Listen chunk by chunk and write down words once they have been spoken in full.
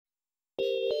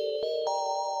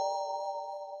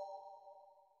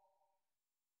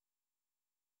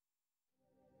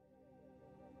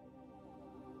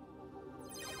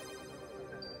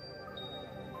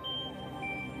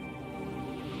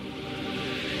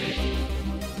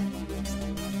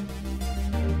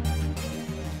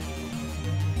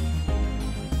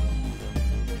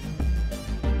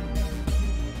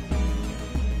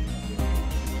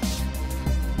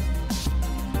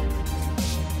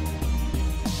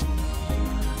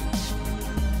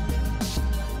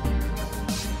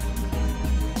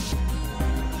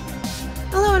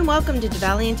welcome to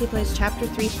deValiante Plays Chapter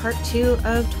 3, Part 2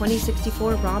 of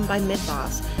 2064 ROM by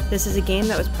Midboss. This is a game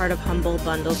that was part of Humble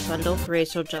Bundle's Bundle for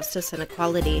Racial Justice and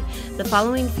Equality. The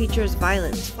following features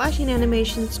violence, flashing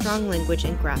animations, strong language,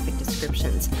 and graphic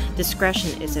descriptions.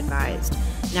 Discretion is advised.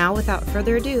 Now, without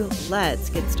further ado, let's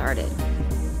get started.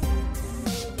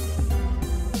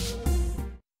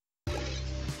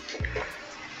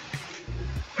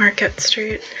 Market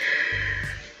Street.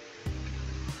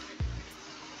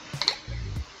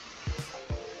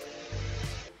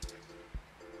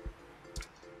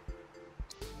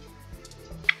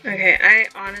 Okay, I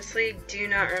honestly do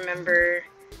not remember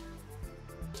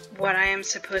what I am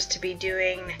supposed to be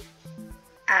doing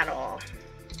at all.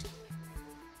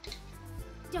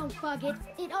 Don't bug it.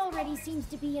 It already seems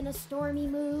to be in a stormy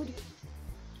mood.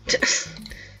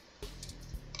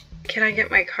 Can I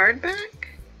get my card back?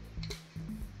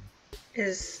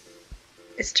 Is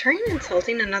Turing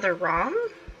insulting another ROM?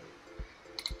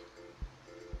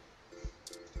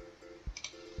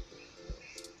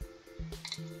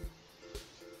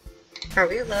 Are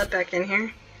we allowed back in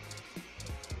here?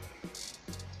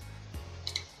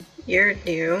 You're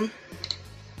new.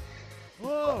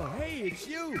 Oh, hey, it's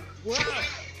you! Wow,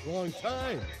 long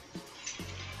time.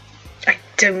 I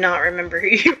do not remember who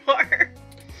you are.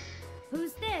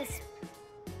 Who's this?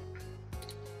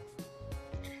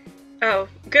 Oh,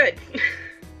 good.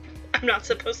 I'm not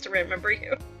supposed to remember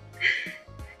you.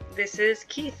 This is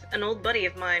Keith, an old buddy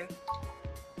of mine.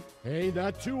 Hey,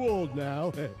 not too old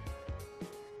now.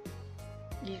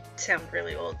 You sound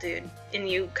really old, dude. And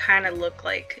you kind of look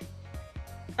like,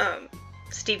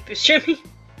 Steve Buscemi.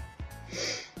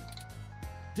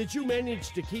 Did you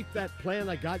manage to keep that plan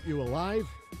I got you alive?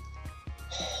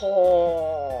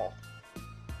 Oh.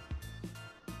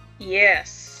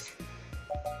 Yes.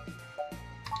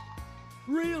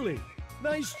 Really?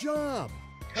 Nice job.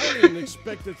 I didn't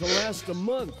expect it to last a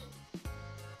month.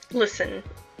 Listen.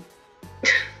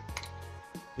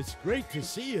 It's great to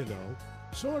see you, though.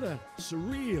 Sorta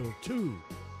surreal, too.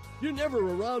 You're never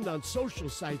around on social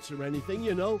sites or anything,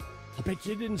 you know. I bet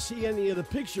you didn't see any of the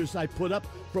pictures I put up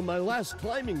from my last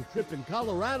climbing trip in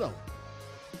Colorado.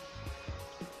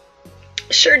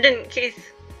 Sure didn't, Keith.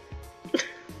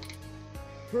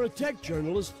 For a tech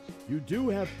journalist, you do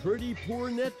have pretty poor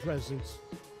net presence.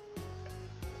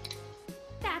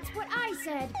 That's what I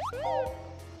said.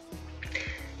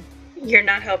 You're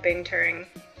not helping, Turing.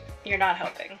 You're not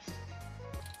helping.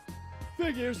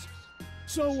 Figures.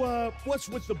 So, what's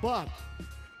with the bot?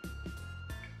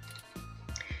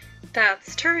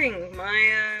 That's Turing,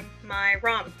 my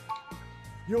ROM.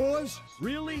 Yours?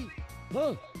 Really?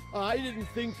 Huh. I didn't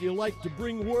think you liked to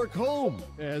bring work home,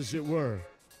 as it were.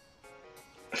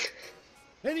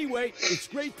 Anyway, it's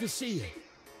great to see you.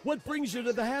 What brings you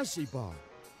to the Hassie Bar?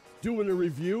 Doing a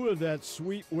review of that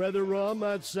sweet weather ROM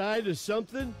outside or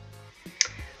something?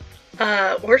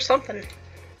 Or something.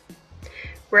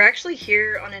 We're actually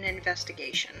here on an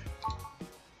investigation.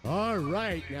 All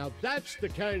right, now that's the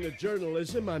kind of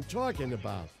journalism I'm talking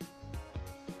about.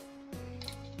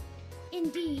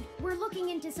 Indeed, we're looking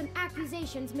into some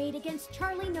accusations made against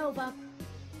Charlie Nova.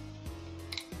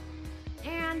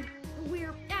 And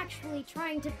we're actually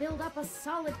trying to build up a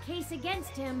solid case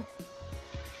against him.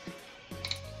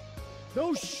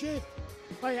 No shit.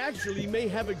 I actually may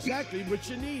have exactly what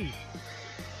you need.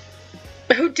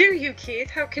 Oh, do you, Keith?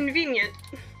 How convenient.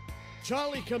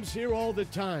 Charlie comes here all the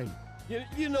time.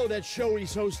 You know that show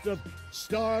he's host of,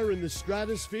 Star in the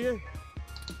Stratosphere?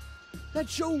 That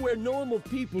show where normal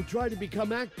people try to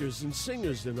become actors and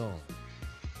singers and all.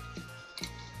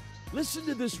 Listen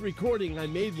to this recording I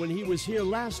made when he was here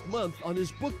last month on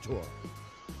his book tour.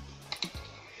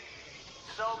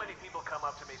 So many people come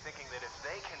up to me thinking that if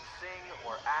they can sing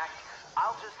or act,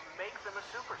 I'll just make them a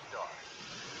superstar.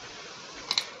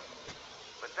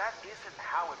 But that isn't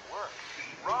how it works.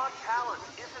 Raw talent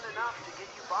isn't enough to get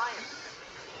you by in this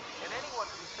industry. And anyone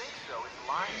who thinks so is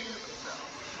lying to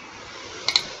themselves.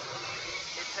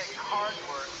 It takes hard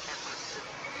work and persistence.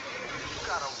 You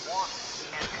gotta want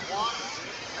it, and want it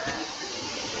bad.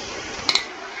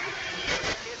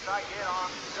 The kids I get on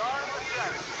Star in the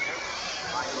Stratosphere,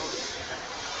 my own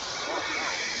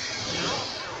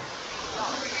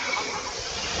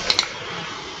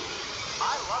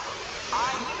I love it. I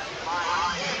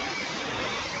admire it.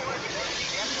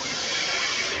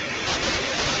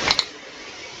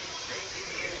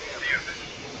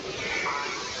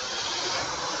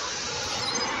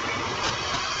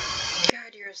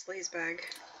 God, you're a sleazebag.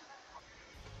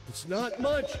 It's not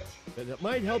much, but it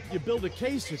might help you build a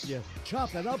case if you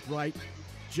chop it up right.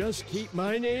 Just keep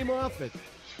my name off it.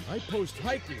 I post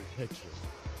hiking pictures,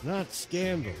 not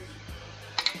scandals.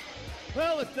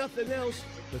 Well, if nothing else,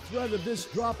 The threat of this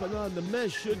dropping on the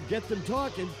mesh should get them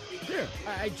talking. Here,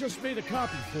 I just made a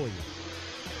copy for you.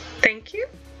 Thank you.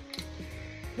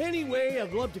 Anyway,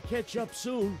 I'd love to catch up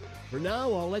soon. For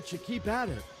now, I'll let you keep at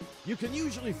it. You can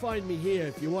usually find me here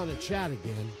if you want to chat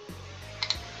again.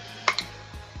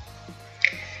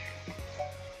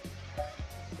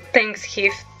 Thanks,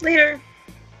 Keith. Later.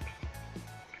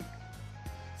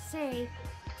 Say,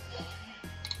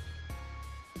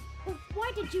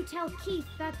 why did you tell Keith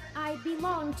that I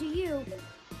belong to you?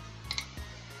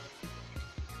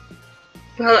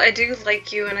 Well, I do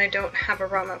like you and I don't have a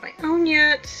ROM of my own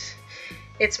yet.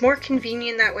 It's more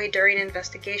convenient that way during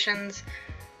investigations.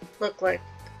 Look, like,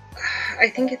 I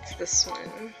think it's this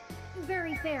one.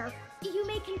 Very fair. You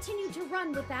may continue to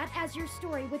run with that as your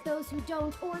story with those who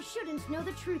don't or shouldn't know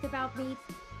the truth about me.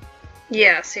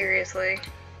 Yeah, seriously.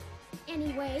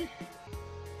 Anyway,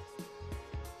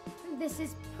 this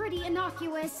is pretty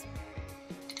innocuous.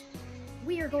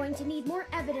 We are going to need more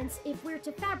evidence if we're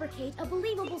to fabricate a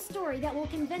believable story that will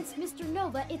convince Mr.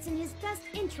 Nova it's in his best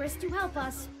interest to help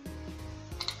us.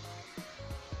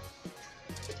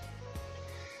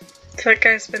 That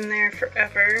guy's been there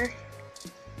forever.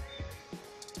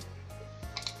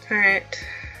 Alright.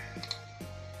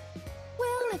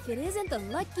 Well, if it isn't the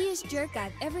luckiest jerk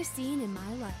I've ever seen in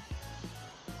my life.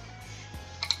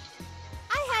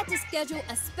 I had to schedule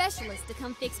a specialist to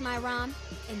come fix my ROM,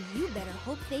 and you better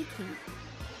hope they can.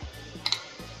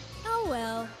 Oh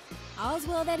well, all's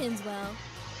well that ends well.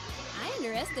 I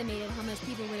underestimated how much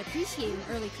people would appreciate an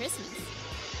early Christmas.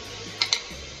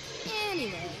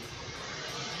 Anyway.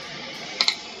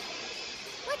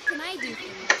 What can I do for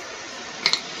you?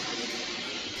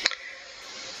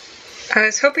 I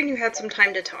was hoping you had some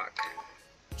time to talk.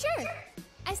 Sure.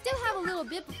 I still have a little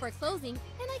bit before closing,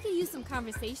 and I could use some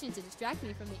conversation to distract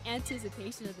me from the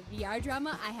anticipation of the VR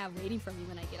drama I have waiting for me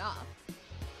when I get off.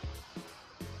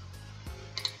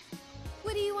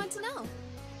 What do you want to know?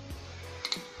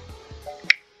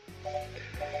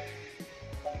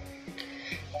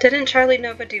 Didn't Charlie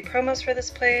Nova do promos for this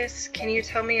place? Can you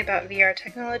tell me about VR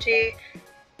technology?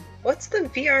 What's the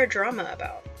VR drama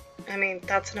about? I mean,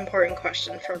 that's an important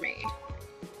question for me.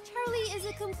 Charlie is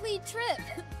a complete trip.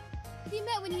 We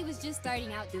met when he was just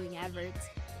starting out doing adverts.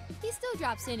 He still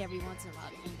drops in every once in a while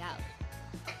to hang out.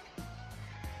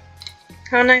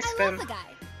 How nice I of love him. the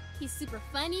guy. He's super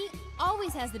funny,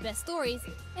 always has the best stories,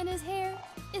 and his hair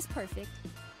is perfect.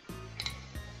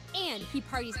 And he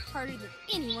parties harder than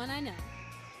anyone I know.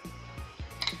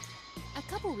 A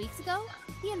couple weeks ago,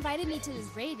 he invited me to this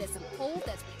raid at some hole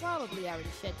that's probably already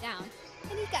shut down,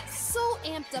 and he got so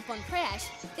amped up on Crash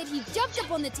that he jumped up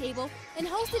on the table and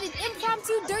hosted an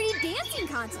impromptu dirty dancing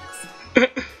contest.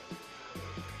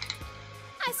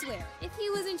 I swear, if he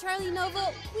was in Charlie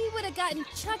Nova, we would have gotten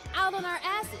chucked out on our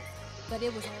asses, but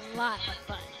it was a lot of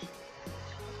fun.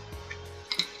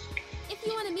 If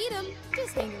you want to meet him,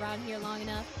 just hang around here long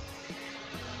enough.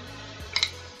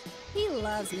 He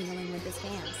loves mingling with his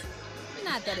fans.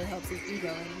 Not that it helps his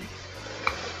ego any.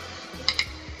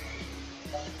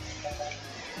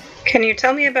 Can you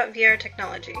tell me about VR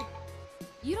technology?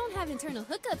 You don't have internal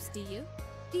hookups, do you?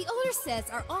 The older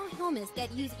sets are all helmets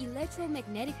that use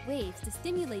electromagnetic waves to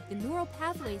stimulate the neural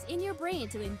pathways in your brain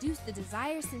to induce the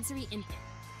desired sensory input.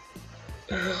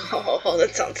 Oh,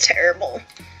 that sounds terrible.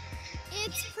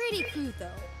 It's pretty crude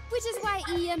though, which is why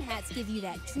EM hats give you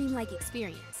that dreamlike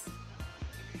experience.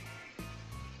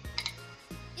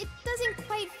 It doesn't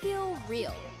quite feel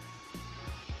real.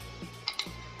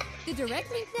 The Direct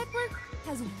Link network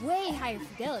has way higher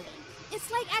fidelity. It's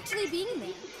like actually being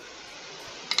there.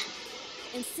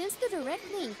 And since the Direct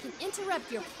Link can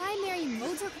interrupt your primary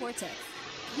motor cortex,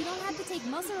 you don't have to take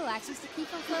muscle relaxers to keep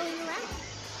from flailing around.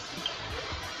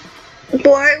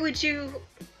 Why would you...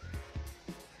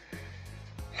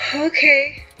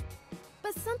 Okay.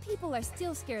 But some people are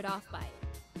still scared off by it.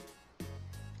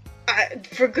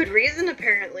 For good reason,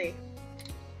 apparently.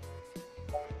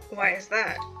 Why is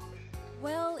that?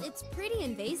 Well, it's pretty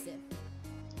invasive.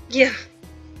 Yeah.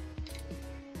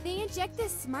 They inject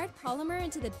this smart polymer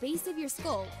into the base of your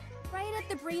skull, right at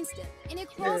the brainstem, and it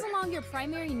crawls along your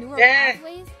primary neural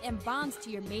pathways and bonds to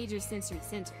your major sensory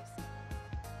centers.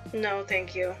 No,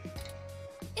 thank you.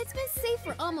 It's been safe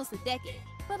for almost a decade,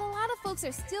 but a lot of folks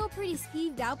are still pretty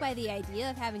skeeved out by the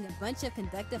idea of having a bunch of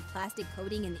conductive plastic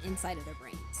coating in the inside of their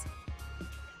brains.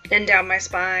 And down my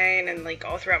spine and like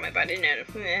all throughout my body. No.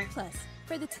 Plus,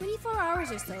 for the 24 hours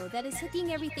or so that is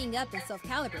hooking everything up and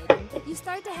self-calibrating, you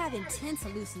start to have intense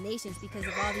hallucinations because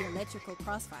of all the electrical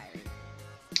crossfiring.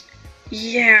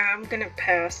 Yeah, I'm gonna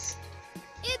pass.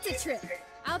 It's a trip,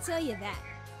 I'll tell you that.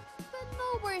 But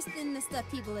no worse than the stuff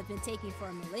people have been taking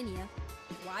for millennia.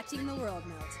 watching the world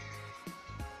melt.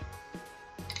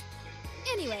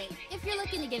 Anyway, if you're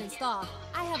looking to get installed,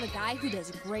 I have a guy who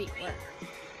does great work.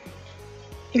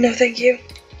 No, thank you.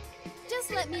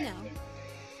 Just let me know.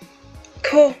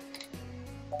 Cool.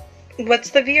 What's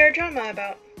the VR drama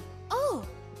about? Oh,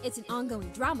 it's an ongoing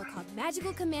drama called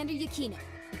Magical Commander Yukino.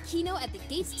 Kino at the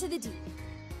Gates to the Deep.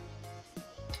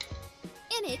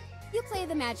 In it, you play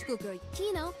the magical girl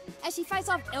Yukino as she fights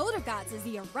off elder gods as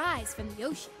they arise from the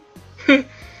ocean.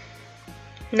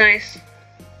 Nice.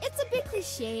 It's a bit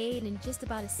cliched and just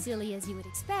about as silly as you would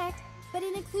expect, but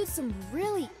it includes some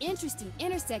really interesting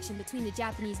intersection between the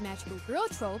Japanese magical girl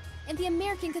trope and the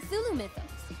American Cthulhu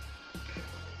mythos.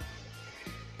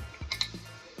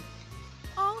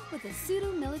 All with a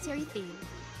pseudo-military theme.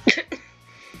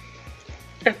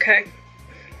 Okay.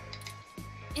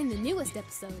 In the newest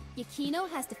episode, Yukino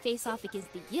has to face off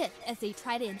against the Yith as they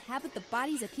try to inhabit the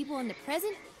bodies of people in the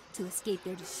present to escape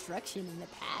their destruction in the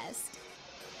past.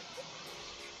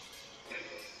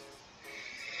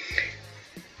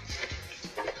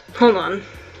 Hold on.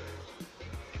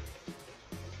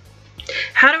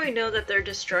 How do we know that their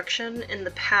destruction in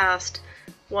the past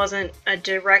wasn't a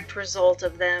direct result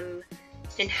of them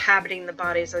inhabiting the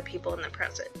bodies of the people in the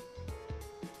present?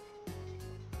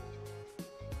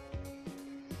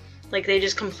 Like, they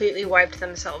just completely wiped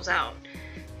themselves out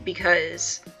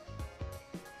because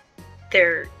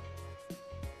they're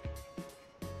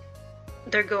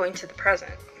going to the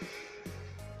present.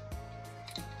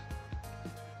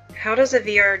 How does a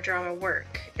VR drama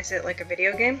work? Is it like a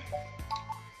video game?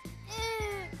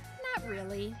 Not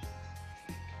really.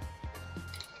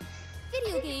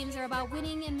 Video games are about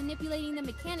winning and manipulating the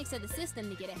mechanics of the system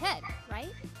to get ahead,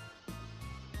 right?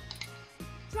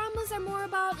 Dramas are more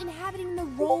about inhabiting the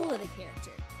role of the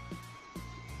character.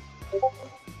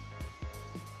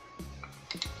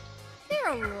 There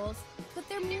are rules, but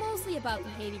they're mostly about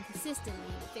behaving consistently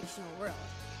in a fictional world.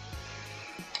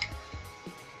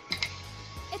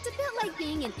 It's a bit like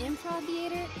being an improv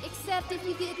theater, except if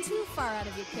you get too far out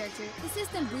of your character, the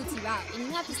system boots you out and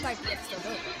you have to start the episode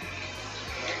over.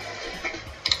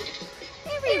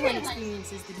 Everyone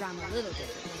experiences the drama a little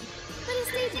differently, but it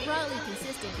stays broadly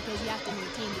consistent because you have to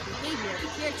maintain the behavior of the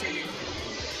character.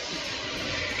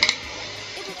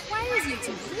 It requires you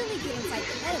to really get inside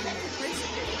the head of another person.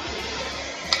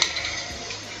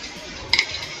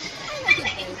 I like it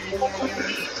both in VR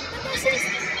games, but that's just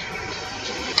me.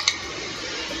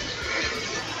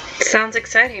 Sounds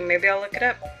exciting. Maybe I'll look it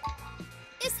up.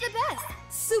 It's the best!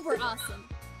 Super awesome!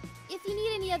 If you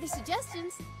need any other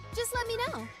suggestions, just let me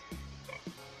know.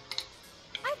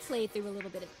 I played through a little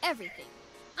bit of everything.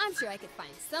 I'm sure I could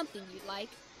find something you'd like.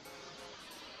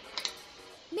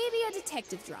 Maybe a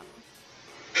detective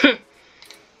drama.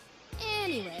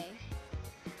 Anyway.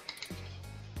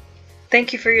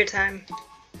 Thank you for your time.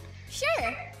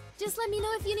 Sure! Just let me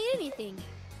know if you need anything.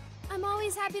 I'm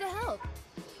always happy to help.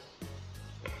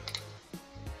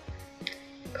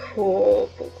 Cool.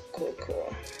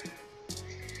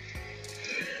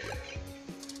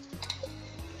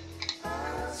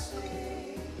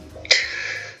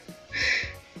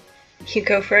 You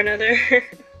go for another.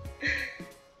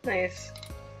 Nice.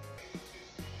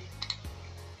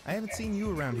 I haven't seen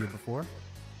you around here before.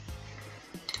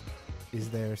 Is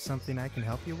there something I can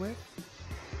help you with?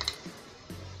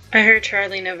 I heard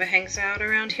Charlie Nova hangs out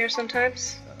around here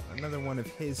sometimes. Another one of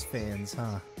his fans,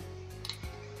 huh?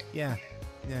 Yeah,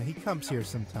 he comes here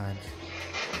sometimes.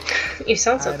 You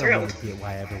sound so thrilled. I don't really get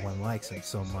why everyone likes him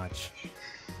so much.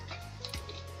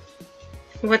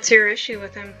 What's your issue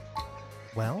with him?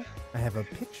 Well, I have a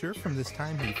picture from this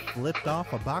time he flipped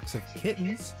off a box of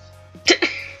kittens.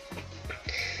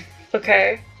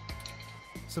 Okay.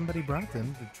 Somebody brought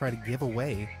them to try to give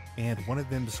away, and one of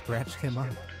them scratched him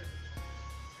up.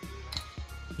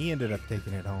 He ended up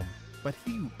taking it home, but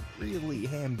he really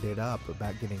hammed it up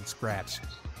about getting scratched.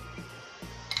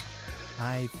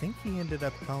 I think he ended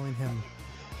up calling him,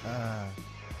 I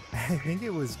think it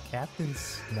was Captain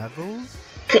Snuggles?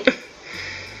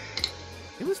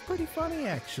 It was pretty funny,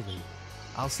 actually.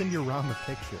 I'll send your ROM a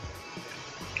picture.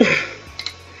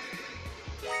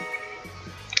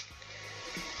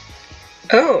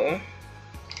 Oh.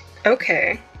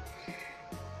 Okay.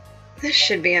 This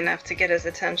should be enough to get his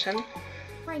attention.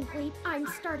 Frankly, I'm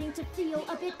starting to feel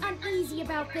a bit uneasy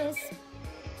about this.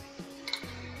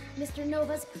 Mr.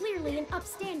 Nova's clearly an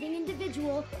upstanding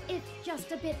individual, if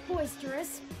just a bit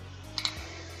boisterous.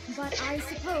 But I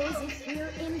suppose if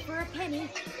we're in for a penny,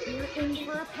 we're in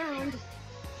for a pound.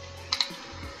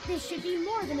 This should be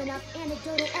more than enough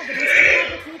anecdotal evidence to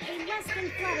fabricate a less than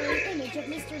flattering image of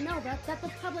Mr. Nova that the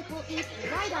public will eat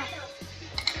right up.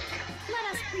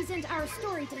 Let us present our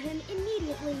story to him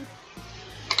immediately.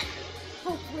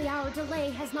 Hopefully our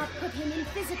delay has not put him in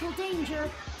physical danger.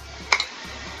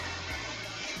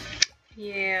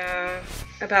 Yeah,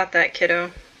 about that,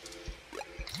 kiddo.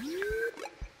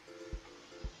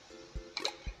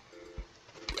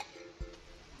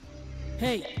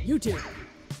 Hey, you two!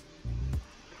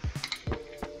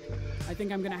 I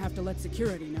think I'm gonna have to let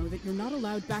security know that you're not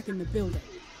allowed back in the building.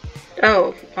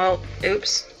 Oh, well,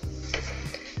 oops.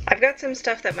 I've got some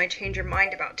stuff that might change your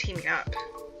mind about teaming up.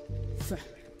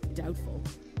 Doubtful,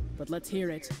 but let's hear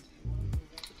it.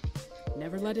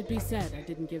 Never let it be said I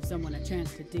didn't give someone a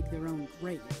chance to dig their own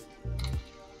grave.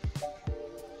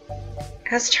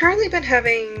 Has Charlie been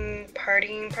having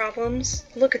partying problems?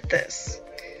 Look at this.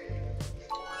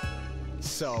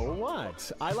 So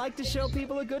what? I like to show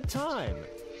people a good time.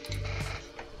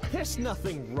 There's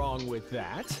nothing wrong with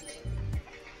that.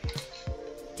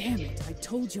 Damn it, I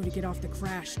told you to get off the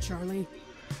crash, Charlie.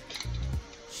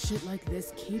 Shit like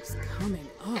this keeps coming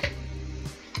up.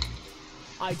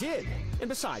 I did. And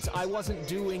besides, I wasn't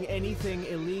doing anything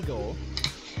illegal.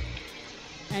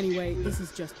 Anyway, this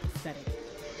is just pathetic.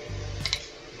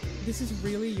 This is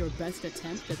really your best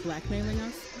attempt at blackmailing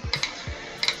us?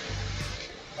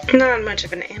 Not much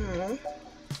of an animal.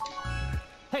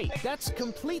 Hey, that's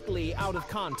completely out of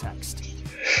context.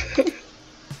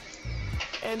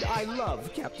 And I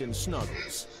love Captain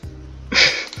Snuggles.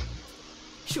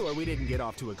 Sure, we didn't get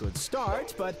off to a good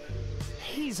start, but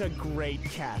he's a great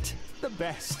cat. The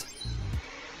best.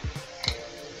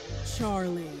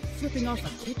 Charlie, flipping off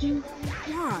a kitten?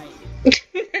 Why?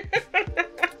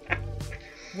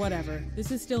 Whatever, this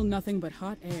is still nothing but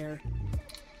hot air.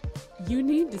 You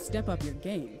need to step up your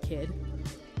game, kid.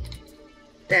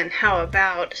 Then how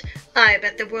about, I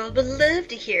bet the world would love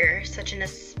to hear such an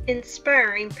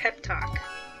inspiring pep talk.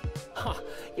 Ha,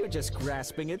 you're just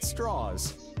grasping at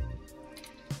straws.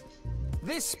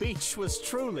 This speech was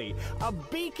truly a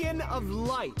beacon of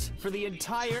light for the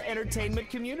entire entertainment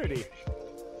community.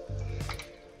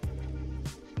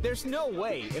 There's no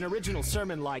way an original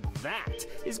sermon like that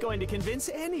is going to convince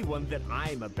anyone that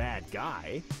I'm a bad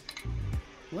guy.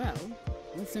 Well,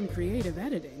 with some creative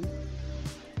editing.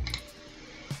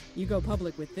 You go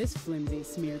public with this flimsy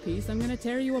smear piece, I'm gonna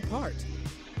tear you apart.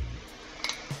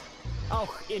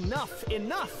 Oh, enough,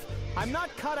 enough! I'm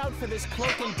not cut out for this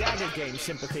cloak and dagger game,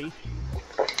 Sympathy.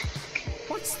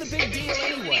 What's the big deal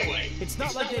anyway? It's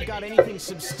not like they've got anything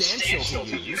substantial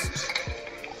to use.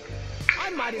 I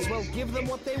might as well give them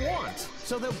what they want,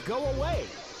 so they'll go away.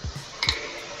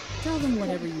 Tell them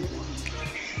whatever you want.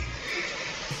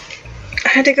 I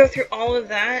had to go through all of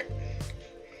that.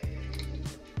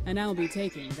 And I'll be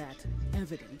taking that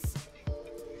evidence.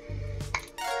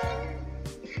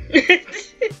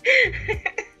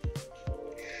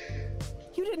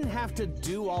 You didn't have to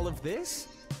do all of this.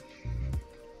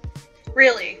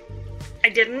 Really? I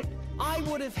didn't? I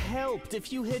would have helped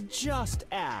if you had just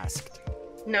asked.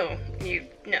 No.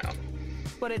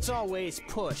 But it's always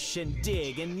push and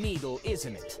dig and needle,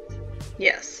 isn't it?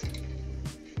 Yes.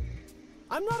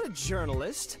 I'm not a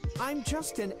journalist. I'm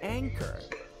just an anchor.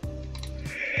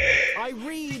 I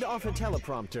read off a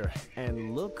teleprompter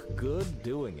and look good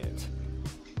doing it.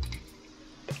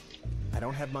 I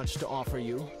don't have much to offer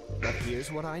you, but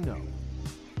here's what I know.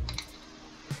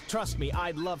 Trust me,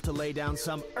 I'd love to lay down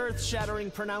some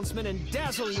earth-shattering pronouncement and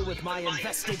dazzle you with my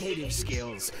investigative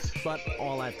skills, but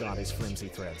all I've got is flimsy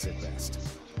threads at best.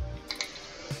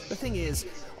 The thing is,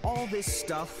 all this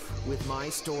stuff with my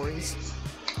stories,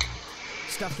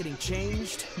 stuff getting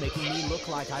changed, making me look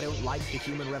like I don't like the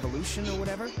human revolution or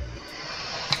whatever,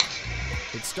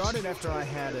 it started after I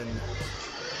had an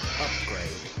upgrade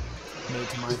made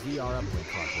to my VR uplink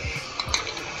hardware.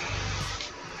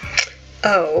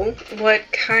 Oh, what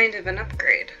kind of an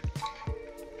upgrade?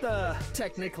 The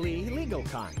technically legal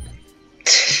kind.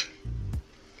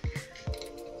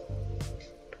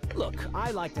 Look, I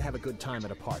like to have a good time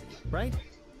at a party, right?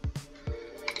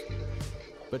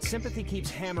 But Sympathy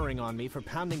keeps hammering on me for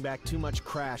pounding back too much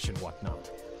crash and whatnot.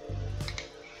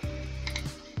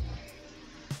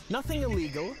 Nothing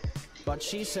illegal, but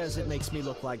she says it makes me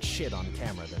look like shit on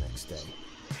camera the next day.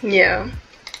 Yeah.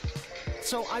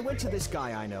 So I went to this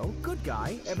guy I know, good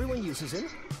guy, everyone uses him.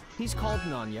 He's called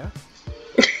Nanya.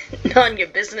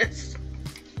 Nanya business.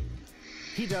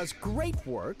 He does great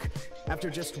work. After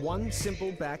just one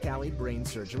simple back alley brain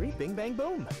surgery, bing bang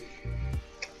boom.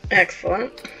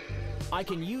 Excellent. I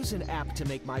can use an app to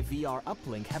make my VR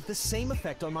uplink have the same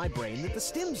effect on my brain that the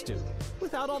stims do,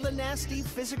 without all the nasty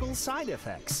physical side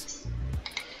effects.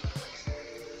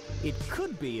 It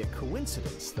could be a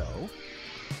coincidence, though.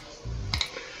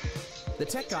 The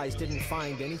tech guys didn't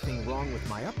find anything wrong with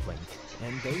my uplink,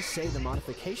 and they say the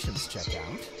modifications check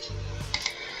out.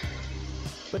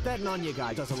 But that Nanya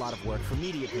guy does a lot of work for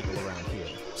media people around here.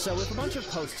 So if a bunch of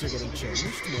posts are getting changed,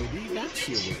 maybe that's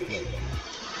your weak link.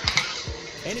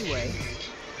 Anyway,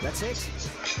 that's it.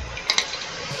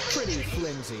 Pretty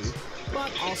flimsy,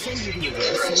 but I'll send you the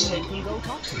address and you can go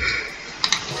talk to him.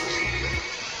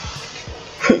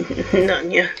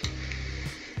 Nanya.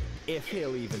 If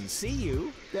he'll even see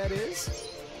you, that is.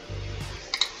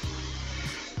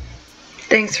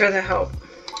 Thanks for the help.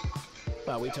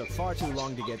 Well, we took far too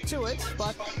long to get to it,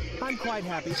 but I'm quite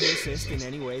happy to assist in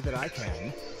any way that I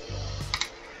can.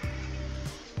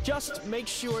 Just make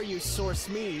sure you source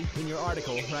me in your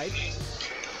article, right?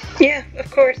 Yeah, of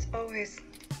course, always.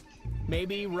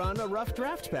 Maybe run a rough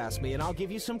draft past me and I'll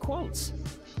give you some quotes.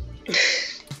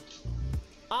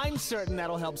 I'm certain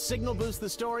that'll help signal boost the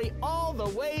story all the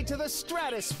way to the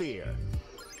stratosphere.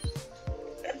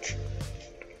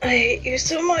 I hate you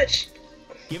so much.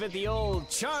 Give it the old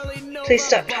Charlie Nova. Please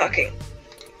stop bump. talking.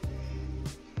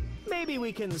 Maybe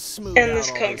we can smooth End out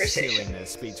this all conversation. the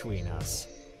silliness between us.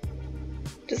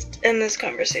 Just end this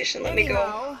conversation. Let me go.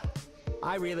 Anyhow,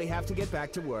 I really have to get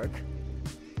back to work.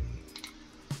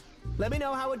 Let me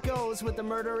know how it goes with the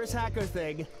murderous hacker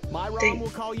thing. My ROM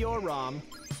will call your ROM.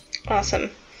 Awesome.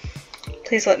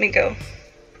 Please let me go.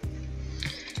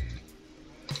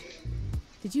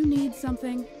 Did you need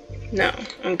something? No,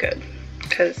 I'm good.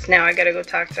 Because now I gotta go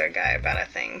talk to a guy about a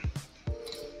thing.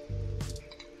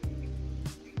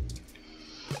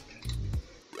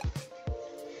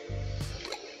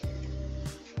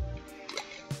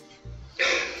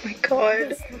 Oh my god.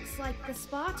 This looks like the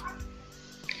spot.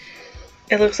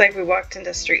 It looks like we walked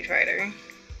into Street Fighter.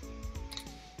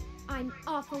 I'm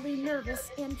awfully nervous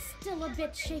and still a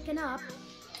bit shaken up.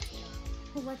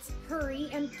 Let's hurry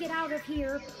and get out of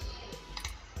here.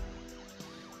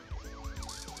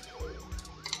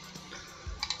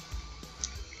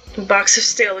 A box of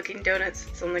stale-looking donuts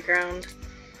sits on the ground.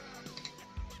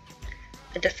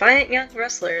 A defiant young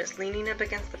wrestler is leaning up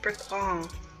against the brick wall.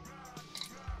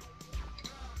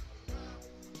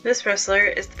 This wrestler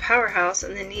is the powerhouse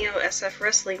in the Neo-SF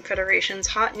Wrestling Federation's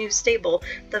hot new stable,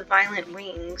 the Violent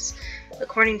Wings.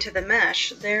 According to the Mesh,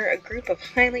 they're a group of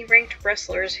highly ranked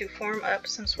wrestlers who form up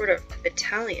some sort of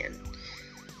battalion.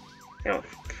 They don't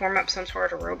form up some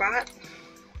sort of robot.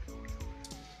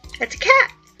 It's a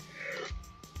cat!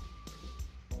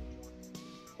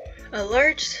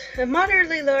 A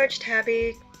moderately large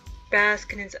tabby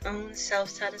basks in its own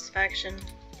self-satisfaction.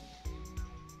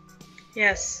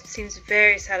 Yes, seems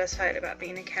very satisfied about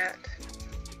being a cat.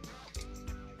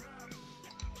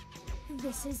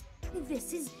 This is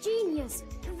genius.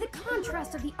 The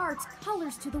contrast of the art's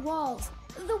colors to the walls.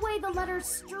 The way the letters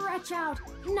stretch out,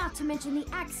 not to mention the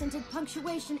accented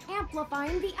punctuation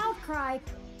amplifying the outcry.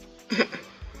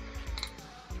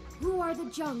 Who are the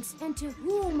junks and to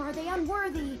whom are they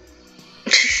unworthy?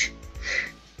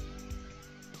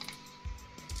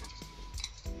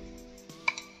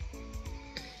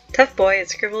 Tough boy is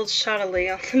scribbled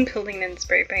shoddily on the building in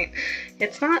spray paint.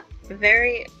 It's not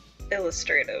very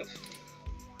illustrative.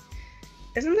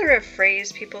 Isn't there a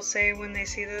phrase people say when they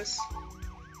see this?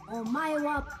 Omae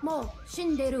wa mo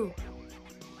shinderu.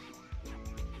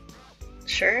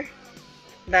 Sure?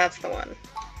 That's the one.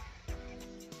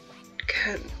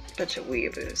 God, bunch of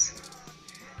weeaboos.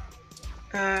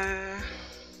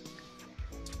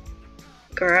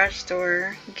 Garage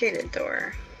door, gated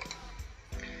door.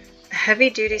 A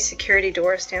heavy-duty security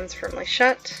door stands firmly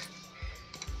shut.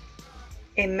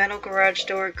 A metal garage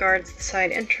door guards the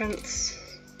side entrance.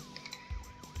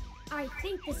 I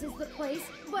think this is the place,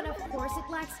 but of course it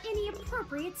lacks any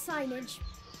appropriate signage.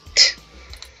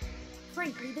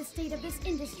 Frankly, the state of this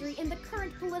industry and the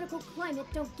current political climate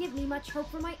don't give me much hope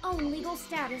for my own legal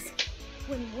status.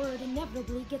 When word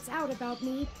inevitably gets out about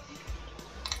me.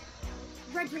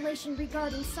 Regulation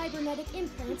regarding cybernetic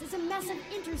implants is a massive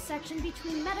intersection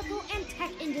between medical and tech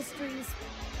industries.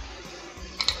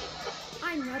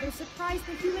 I'm rather surprised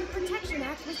the Human Protection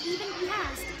Act was even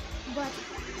passed, but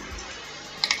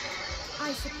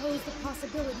I suppose the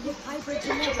possibility of hybrid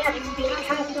genetics being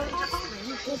passed on to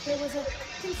offspring if there was a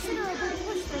considerable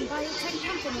push from biotech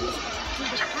companies to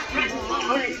the patent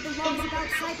law, the laws about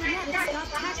cybernetics got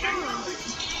tacked on.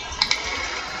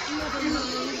 Never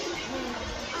mind.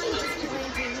 I'm just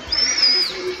ranting. This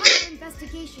entire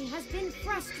investigation has been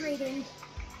frustrating.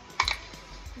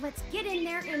 Let's get in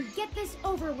there and get this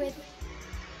over with.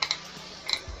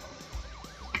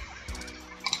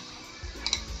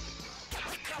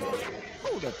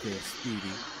 Hold up there,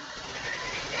 Speedy.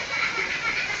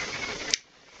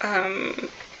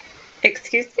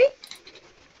 Excuse me?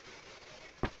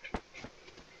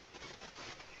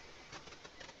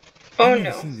 Oh I've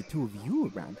never no. seen the two of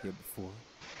you around here before,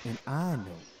 and I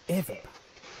know everybody.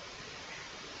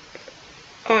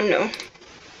 Oh no.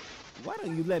 Why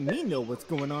don't you let me know what's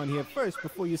going on here first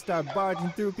before you start barging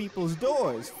through people's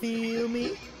doors? Feel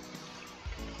me?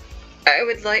 I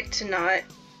would like to not.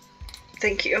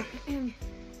 Thank you.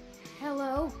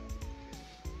 Hello?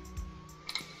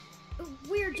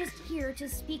 We're just here to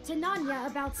speak to Nanya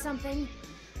about something.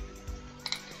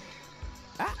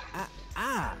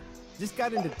 Just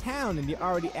got into town and you're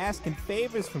already asking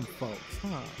favors from folks,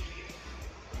 huh?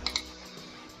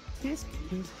 Tisk,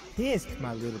 tisk, tisk,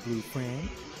 my little blue friend.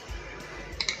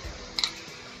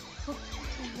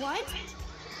 What?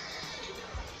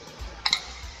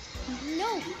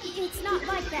 No, it's not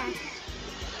like that.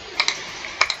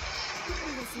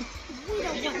 Listen, we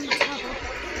don't want any trouble.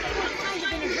 We're kind of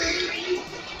in a hurry.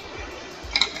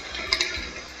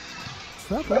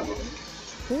 Trouble?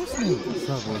 There's no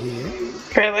trouble here.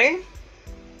 Really?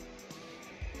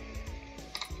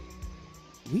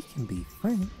 We can be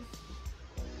friends.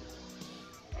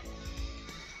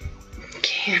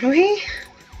 Can we?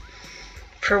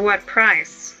 For what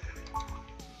price?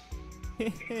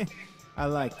 I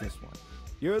like this one.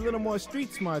 You're a little more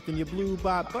street smart than your blue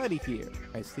bot buddy here,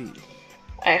 I see.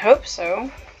 I hope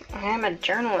so. I am a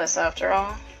journalist after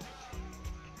all.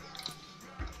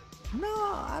 No,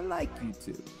 I like you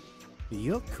two.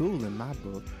 You're cool in my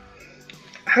book.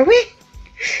 Are we?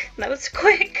 That was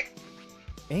quick.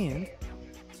 And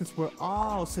since we're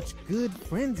all such good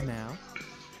friends now,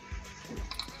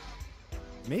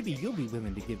 maybe you'll be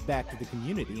willing to give back to the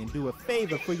community and do a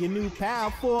favor for your new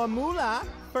pal Formula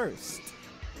first.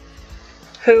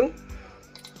 Who?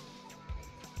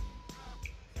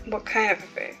 What kind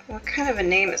of a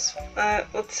name is,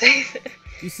 let's say.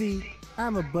 You see,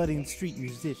 I'm a budding street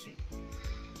musician.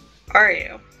 Are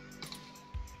you?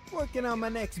 Working on my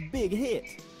next big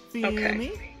hit. Feel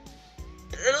me?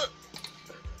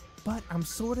 But I'm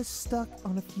sort of stuck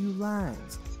on a few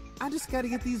lines. I just gotta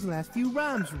get these last few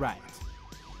rhymes right.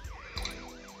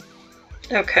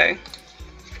 Okay.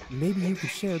 Maybe you could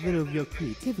share a little of your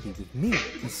creativity with me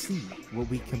and see what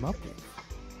we come up with.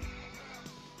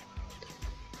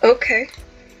 Okay.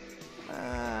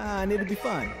 And it'll be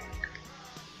fun.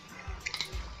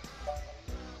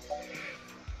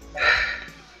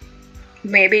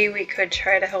 Maybe we could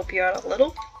try to help you out a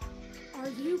little? Are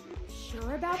you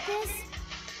sure about this?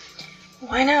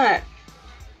 Why not?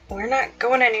 We're not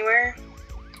going anywhere.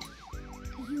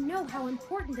 You know how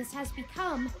important this has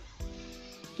become.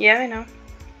 Yeah, I know.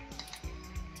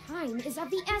 Time is of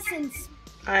the essence.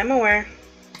 I'm aware.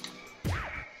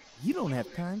 You don't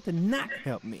have time to not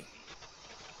help me.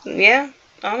 Yeah,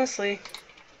 honestly.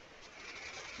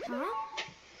 Huh?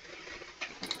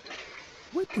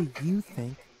 What do you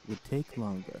think would take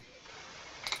longer?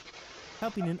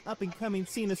 Helping an up-and-coming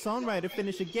singer-songwriter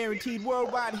finish a guaranteed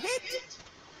worldwide hit?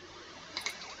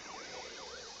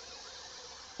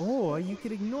 Or you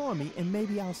could ignore me and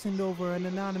maybe I'll send over an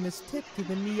anonymous tip to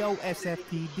the Neo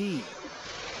SFPD.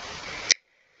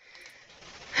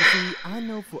 You see, I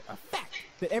know for a fact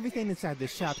that everything inside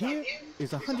this shop here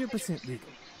is 100% legal.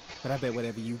 But I bet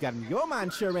whatever you got in your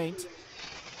mind sure ain't.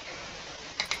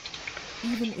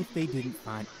 Even if they didn't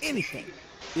find anything,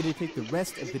 it'd take the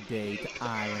rest of the day to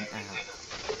iron out.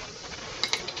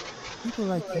 People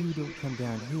like you don't come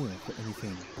down here for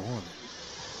anything boring.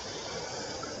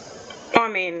 I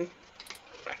mean,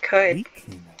 I could. We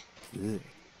clean up good.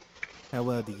 How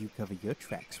well do you cover your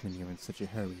tracks when you're in such a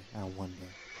hurry, I wonder?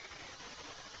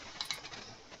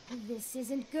 This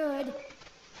isn't good.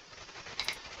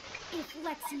 If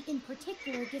Lexi in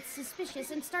particular gets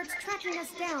suspicious and starts tracking us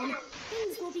down,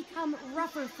 things will become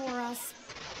rougher for us.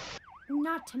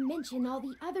 Not to mention all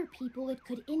the other people it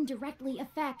could indirectly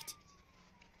affect.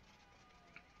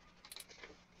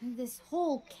 This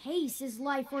whole case is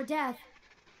life or death.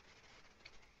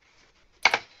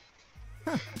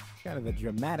 Huh, kind of a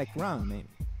dramatic rhyme, ain't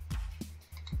it?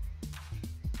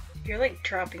 You're like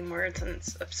dropping words and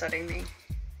it's upsetting me.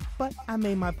 But I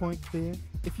made my point clear.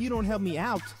 If you don't help me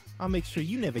out, I'll make sure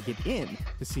you never get in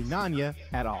to see Nanya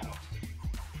at all.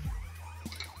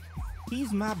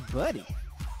 He's my buddy.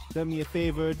 Done me a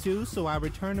favor or two, so I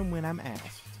return him when I'm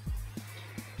asked.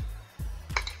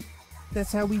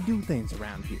 That's how we do things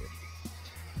around here.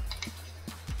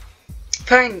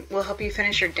 Fine, we'll help you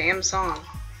finish your damn song.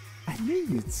 I knew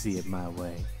you'd see it my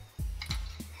way.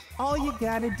 All you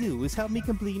gotta do is help me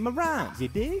complete my rhymes, you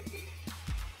dig?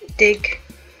 Dig.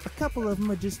 A couple of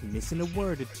them are just missing a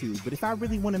word or two, but if I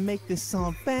really want to make this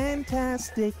song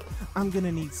fantastic, I'm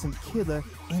gonna need some killer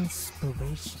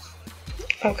inspiration.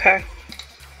 Okay.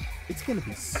 It's gonna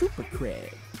be super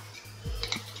crazy.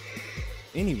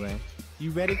 Anyway, You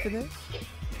ready for this?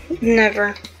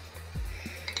 Never.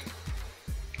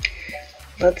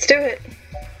 Let's do it.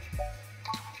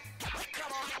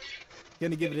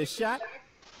 Gonna give it a shot?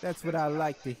 That's what I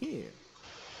like to hear.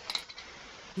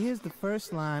 Here's the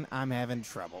first line I'm having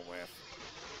trouble with.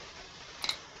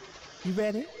 You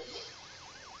ready?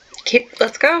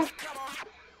 Let's go.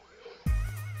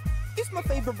 It's my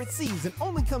favorite season,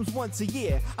 only comes once a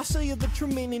year. I'll show you the true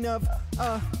meaning of,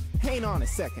 hang on a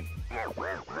second.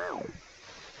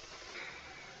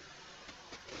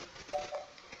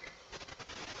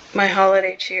 My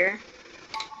holiday cheer.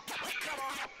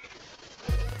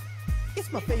 It's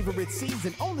my favorite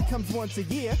season, only comes once a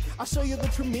year. I'll show you the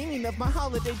true meaning of my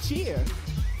holiday cheer.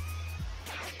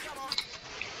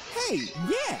 Hey,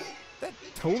 yeah, that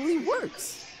totally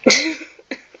works.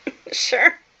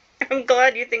 Sure. I'm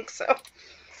glad you think so.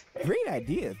 Great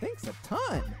idea, thanks a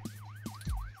ton.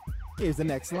 Here's the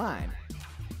next line.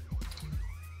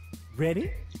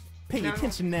 Ready? Pay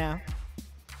attention now.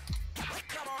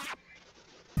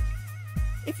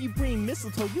 If you bring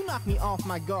mistletoe, you knock me off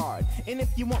my guard. And if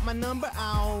you want my number,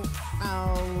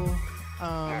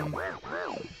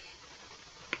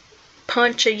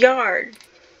 Punch a yard.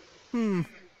 You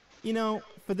know,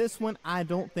 for this one, I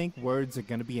don't think words are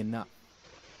gonna be enough.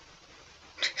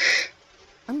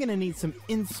 I'm gonna need some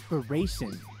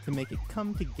inspiration to make it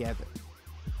come together.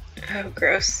 Oh,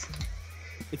 gross.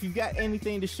 If you've got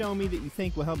anything to show me that you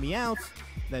think will help me out,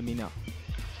 let me know.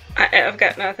 I've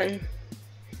got nothing.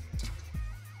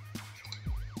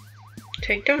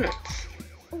 Take donuts.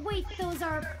 Wait, those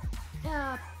are...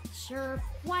 sure,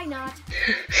 why not?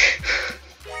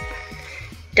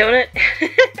 Donut.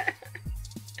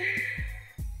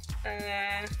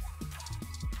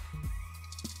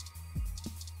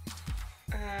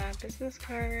 Business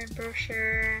card,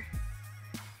 brochure,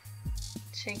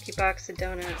 shanky box of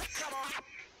donuts.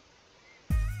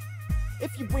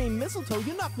 If you bring mistletoe,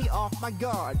 you knock me off my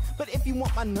guard. But if you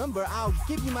want my number, I'll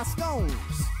give you my scones.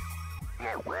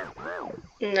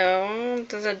 No,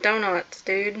 those are donuts,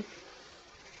 dude.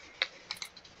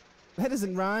 That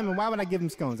doesn't rhyme, and why would I give him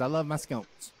scones? I love my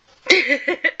scones.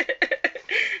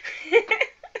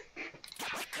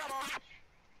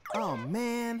 Oh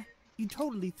man, you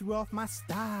totally threw off my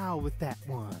style with that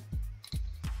one.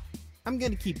 I'm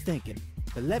gonna keep thinking,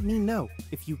 but let me know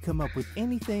if you come up with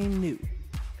anything new.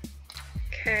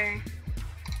 Okay.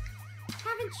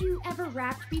 Haven't you ever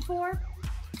rapped before?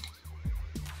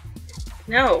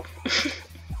 No,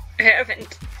 I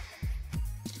haven't.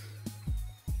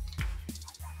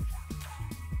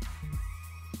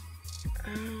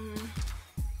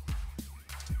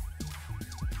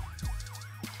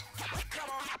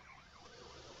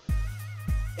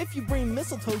 If you bring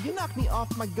mistletoe, you knock me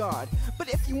off my guard. But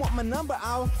if you want my number,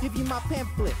 I'll give you my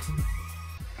pamphlet.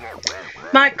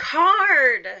 My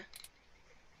card!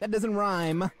 That doesn't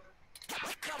rhyme.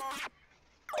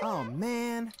 Oh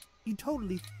man, you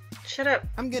totally... Shut up.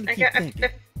 I'm gonna keep thinking.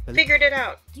 I figured it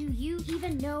out. Do you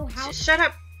even know how... Shut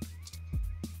up.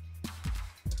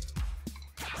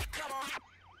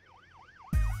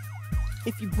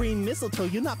 If you bring mistletoe,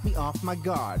 you knock me off my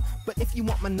guard. But if you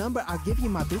want my number, I'll give you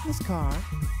my business card.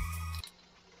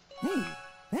 Hey,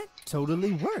 that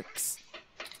totally works.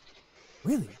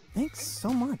 Really, thanks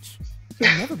so much.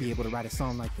 I'll never be able to write a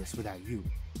song like this without you.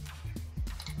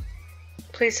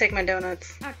 Please take my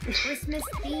donuts. A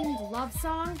Christmas-themed love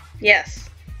song? Yes.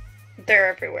 They're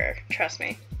everywhere, trust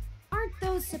me. Aren't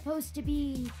those supposed to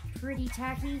be pretty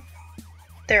tacky?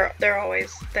 They're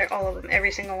all of them,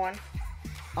 every single one.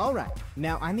 Alright,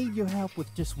 now I need your help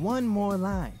with just one more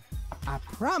line. I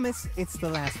promise it's the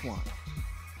last one.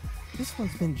 This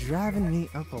one's been driving me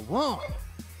up a wall.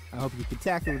 I hope you can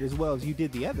tackle it as well as you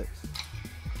did the others.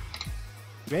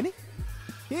 Ready?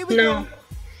 Here we go.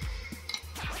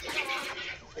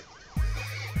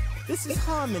 This is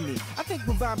harmony. I think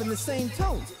we're vibing the same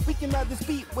tones. We can ride this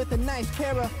beat with a nice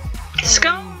pair of...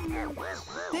 Scones!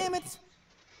 Damn it!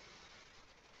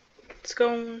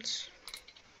 Scones.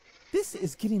 This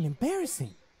is getting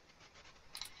embarrassing.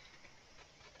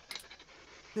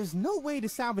 There's no way to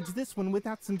salvage this one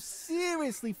without some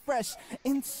seriously fresh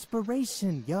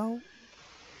inspiration, yo.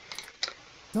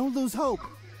 Don't lose hope.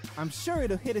 I'm sure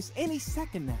it'll hit us any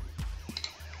second now.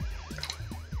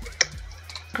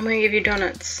 I'm gonna give you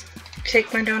donuts.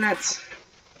 Take my donuts.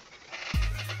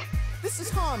 This is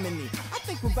harmony. I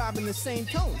think we're vibing the same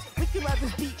tones. We can ride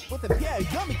this beat with a pair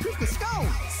of yummy Christmas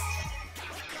scones.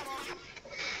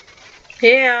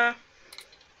 Yeah.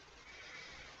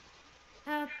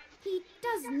 He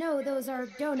does know those are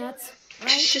donuts,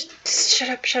 right? Just shut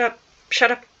up, shut up, shut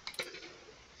up.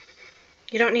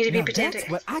 You don't need to be Now pedantic.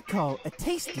 that's what I call a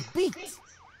tasty beat.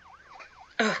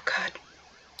 Oh, God.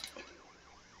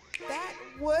 That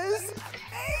was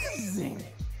amazing!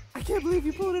 I can't believe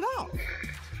you pulled it off.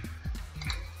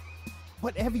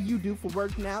 Whatever you do for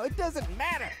work now, it doesn't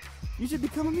matter. You should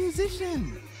become a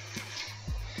musician.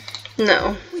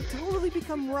 No. We totally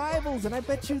become rivals, and I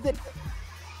bet you that...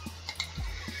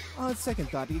 On second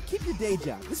thought, you keep your day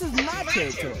job. This is my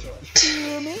territory. You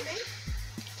hear me?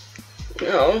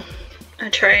 No. I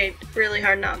tried really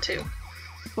hard not to.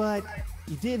 But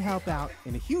you did help out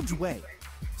in a huge way,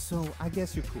 so I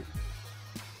guess you're cool.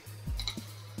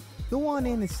 Go on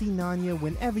in and see Nanya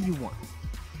whenever you want.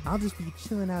 I'll just be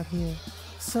chilling out here,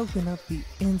 soaking up the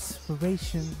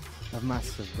inspiration of my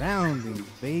surroundings,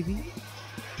 baby.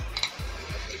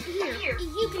 Here,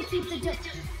 you can keep the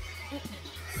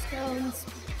stones.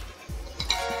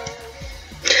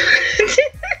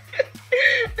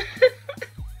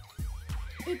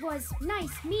 It was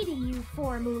nice meeting you,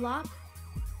 Formula.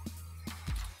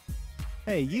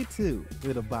 Hey, you too,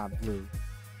 little Bob Blue.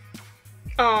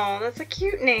 Oh, that's a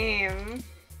cute name.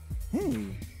 Hey,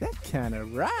 that kind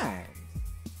of rhymes.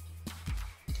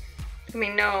 I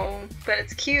mean, no, but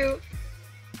it's cute.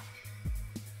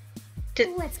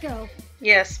 Let's go.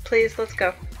 Yes, please, let's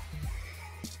go.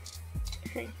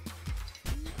 Okay.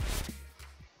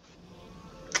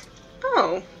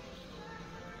 Oh.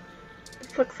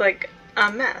 This looks like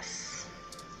a mess.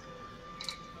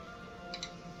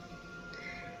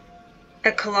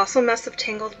 A colossal mess of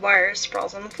tangled wires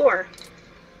sprawls on the floor.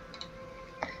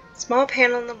 Small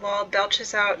panel in the wall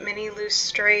belches out many loose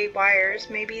stray wires.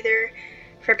 Maybe they're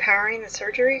for powering the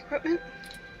surgery equipment?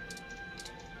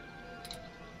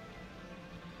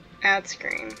 Ad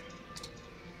screen.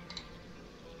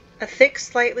 A thick,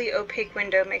 slightly opaque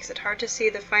window makes it hard to see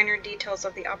the finer details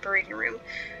of the operating room,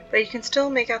 but you can still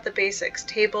make out the basics: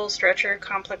 table, stretcher,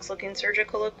 complex-looking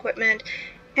surgical equipment,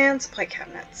 and supply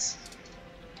cabinets.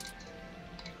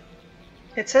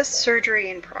 It says surgery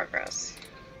in progress.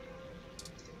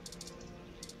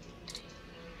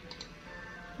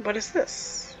 What is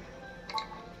this?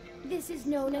 This is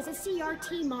known as a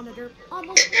CRT monitor.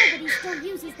 Almost nobody still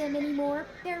uses them anymore.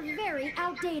 They're very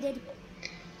outdated.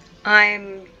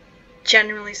 I'm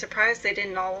genuinely surprised they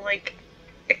didn't all, like,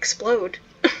 explode.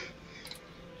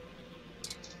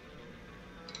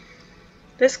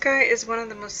 This guy is one of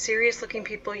the most serious-looking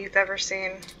people you've ever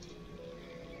seen.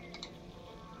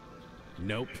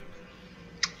 Nope.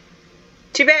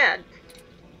 Too bad.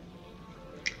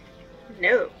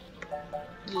 Nope.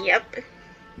 Yep.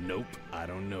 Nope, I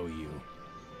don't know you.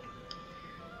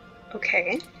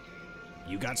 Okay.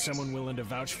 You got someone willing to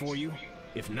vouch for you?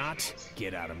 If not,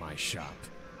 get out of my shop.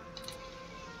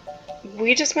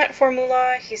 We just met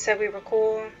Formula. He said we were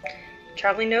cool.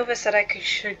 Charlie Nova said I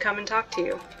should come and talk to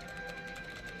you.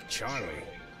 Charlie?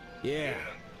 Yeah,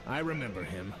 I remember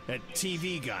him. That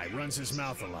TV guy runs his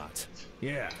mouth a lot.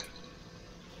 Yeah.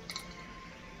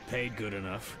 Paid good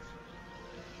enough.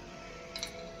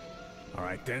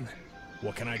 Alright then,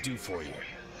 what can I do for you?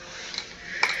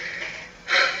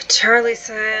 Charlie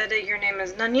said your name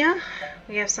is Nanya.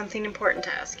 We have something important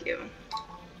to ask you.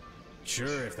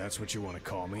 Sure, if that's what you want to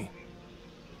call me.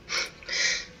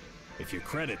 If your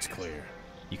credit's clear,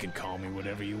 you can call me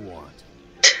whatever you want.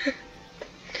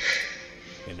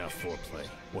 Enough foreplay.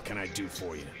 What can I do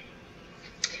for you?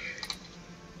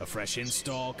 A fresh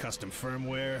install, custom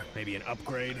firmware, maybe an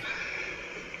upgrade?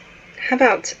 How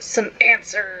about some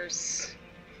answers?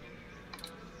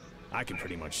 I can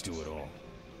pretty much do it all.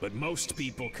 But most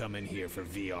people come in here for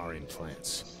VR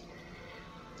implants.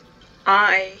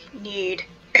 I need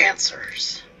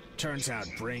answers. Turns out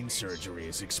brain surgery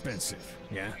is expensive,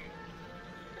 yeah?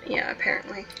 Yeah,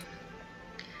 apparently.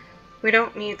 We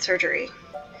don't need surgery.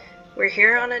 We're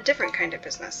here on a different kind of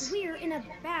business. We're in a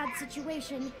bad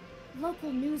situation.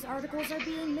 Local news articles are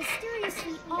being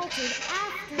mysteriously altered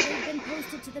after they've been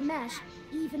posted to the mesh,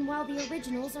 even while the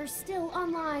originals are still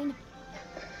online.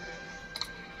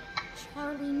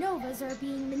 Charlie Novas are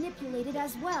being manipulated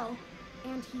as well,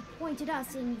 and he pointed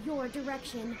us in your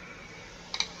direction.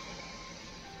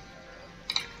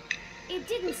 It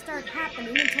didn't start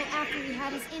happening until after he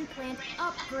had his implant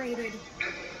upgraded.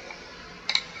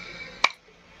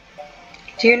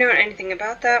 Do you know anything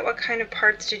about that? What kind of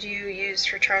parts did you use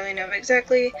for Charlie Nova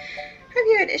exactly? Have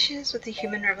you had issues with the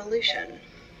human revolution?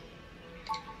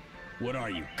 What are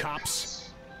you,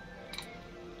 cops?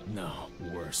 No,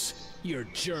 worse. You're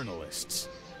journalists.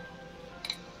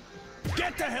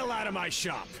 Get the hell out of my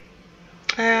shop!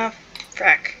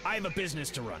 Frack. I have a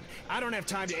business to run. I don't have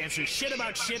time to answer shit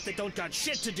about shit that don't got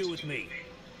shit to do with me.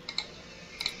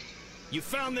 You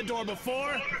found the door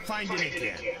before, find it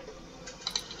again.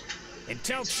 And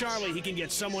tell Charlie he can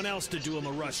get someone else to do him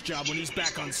a rush job when he's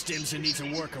back on stims and needs a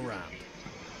workaround.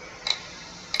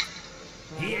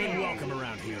 He ain't welcome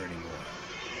around here anymore.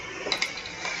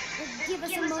 Give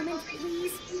us a moment,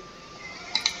 please.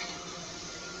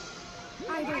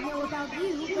 I don't know about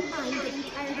you, but I'm getting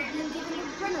tired of being given a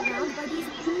runaround by these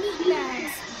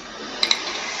meatbags.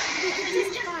 We could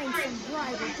just find some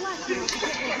bribe or blackmail to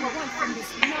get what we want from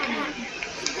this nonny.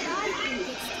 But I think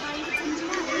it's time to take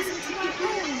matters into our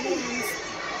own hands.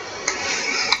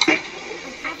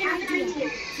 I have an idea.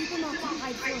 Keep him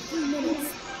occupied for a few minutes.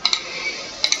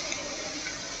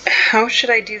 How should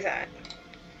I do that?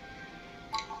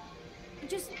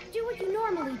 Just do what you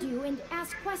normally do and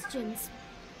ask questions.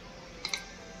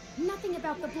 Nothing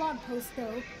about the blog post,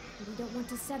 though. We don't want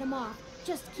to set him off.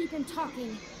 Just keep him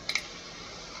talking.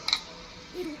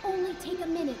 It'll only take a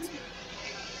minute.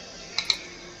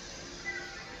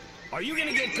 Are you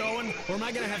gonna get going, or am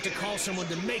I gonna have to call someone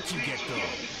to make you get going?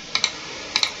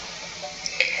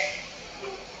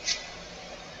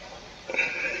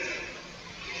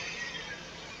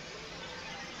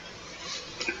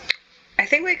 I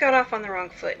think we got off on the wrong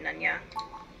foot, Nunya.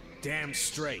 Damn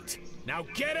straight. Now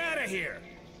get out of here!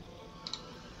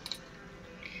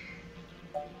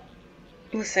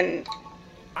 Listen.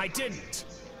 I didn't.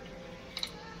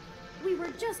 We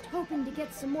were just hoping to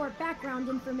get some more background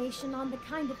information on the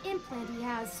kind of implant he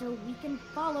has so we can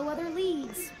follow other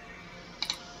leads.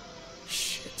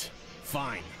 Shit.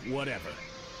 Fine, whatever.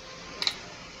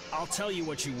 I'll tell you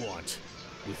what you want,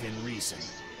 within reason.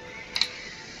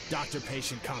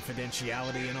 Doctor-patient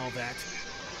confidentiality and all that.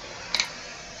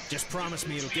 Just promise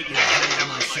me it'll get you the hell out of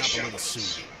my shop a little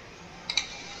sooner.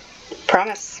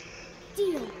 Promise.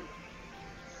 Deal.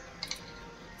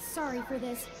 Sorry for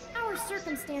this. Our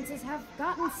circumstances have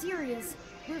gotten serious.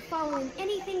 We're following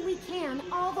anything we can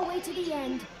all the way to the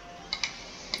end.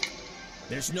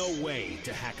 There's no way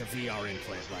to hack a VR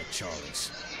implant like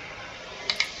Charlie's.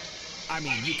 I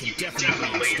mean, you can definitely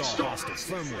install hostile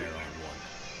firmware on one,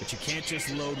 but you can't just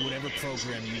load whatever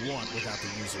program you want without the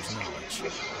user's knowledge.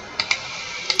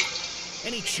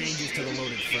 Any changes to the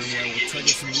loaded firmware will trigger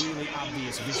some really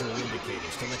obvious visual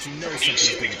indicators to let you know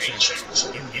something's been changed,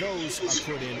 and those are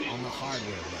put in on the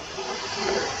hardware level.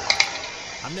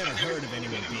 I've never heard of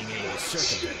anyone being able to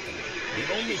circumvent them. The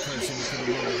only person who could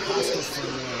have loaded hostile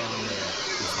firmware on there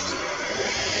is me.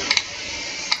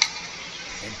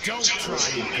 And don't try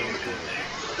and go there.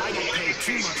 I get paid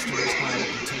too much to risk my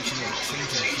reputation of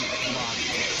changing a few blog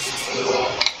posts.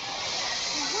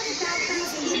 What about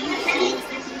using the messages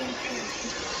with the implant?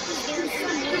 Is there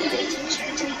some way to change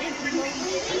the implant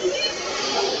remotely?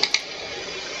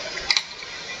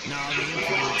 No, the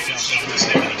implant itself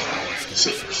doesn't have a wireless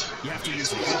connection. You have to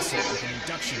use a headset with an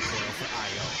induction coil for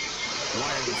I/O.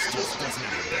 Wireless just doesn't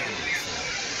have the bandwidth for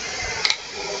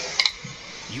it.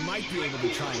 You might be able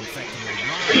to try infecting a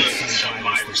ROM with some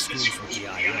virus that screws with the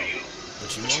I/O,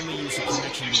 but you only use a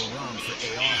connection to a ROM for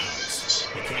AR hubs.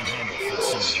 They can't handle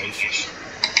full simulation.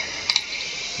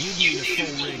 You'd need a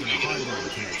full rig and a hardware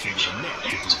connection to the net to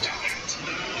do that.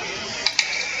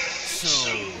 So,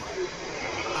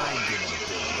 I'd give it a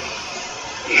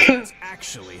bit more. That's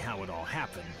actually how it all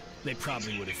happened. They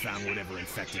probably would have found whatever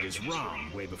infected his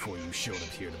ROM way before you showed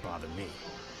up here to bother me.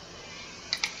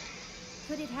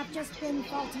 Could it have just been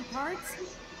faulty parts?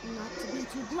 Not to be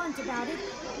too blunt about it,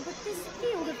 but this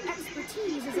field of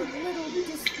expertise is a little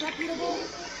disreputable.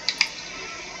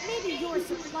 Maybe your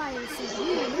supplier said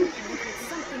you an implant with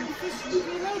something fishy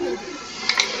reloaded.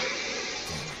 Damn it.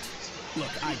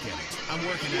 Look, I get it. I'm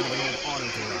working out of an old auto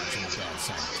garage on the bad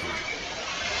side of town.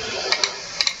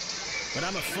 But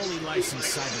I'm a fully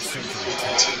licensed cybersurgery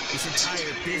tech. This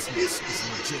entire business is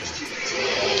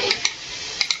legitimate.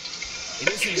 It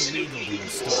isn't illegal to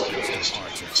install custom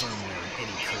parts or firmware in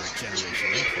any current generation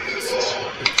implants.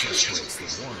 It just breaks the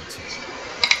warranty.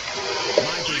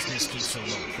 My business keeps a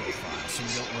low profile, so we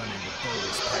don't run into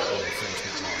bogus patent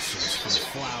infringement lawsuits from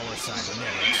Flower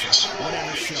Cybernetics or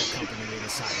whatever shell company they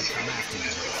decide to come after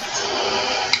you with.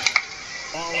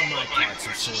 All of my parts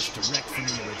are sourced direct from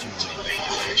the original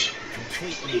manufacturer,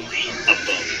 completely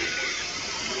unbelievable.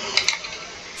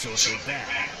 So if they're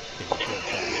bad, they were built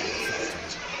back in the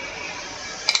factory.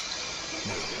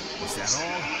 Now, is that all?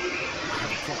 I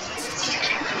have appointments to keep.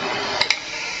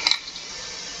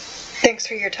 Thanks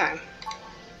for your time.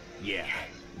 Yeah,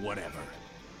 whatever.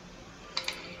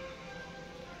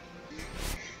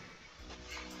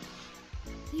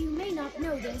 You may not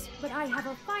know this, but I have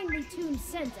a finely tuned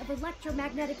sense of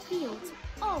electromagnetic fields.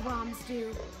 All ROMs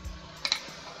do.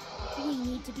 We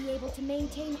need to be able to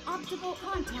maintain optimal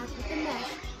contact with the mesh,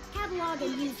 catalog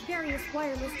and use various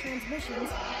wireless transmissions,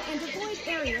 and avoid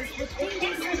areas with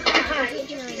dangerous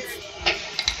interference.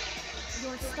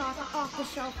 Your stock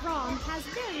off-the-shelf ROM has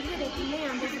very little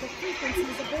command over the frequencies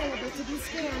available to be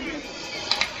scanned.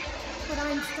 But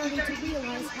I'm starting to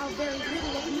realize how very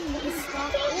little of me is stock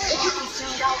or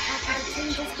off-the-shelf after the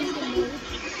changes Aiden made.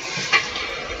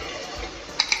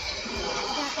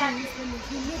 That means when the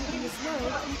humidity is low,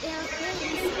 the air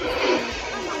fairly seems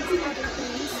amongst other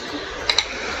things.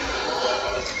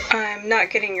 I'm not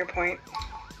getting your point.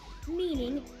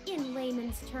 Meaning, in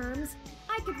layman's terms,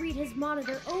 I could read his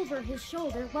monitor over his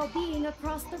shoulder while being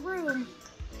across the room.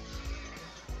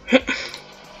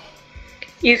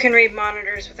 You can read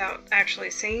monitors without actually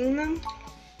seeing them?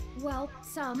 Well,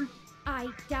 some. I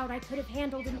doubt I could have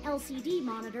handled an LCD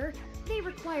monitor. They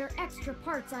require extra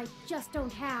parts I just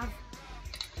don't have.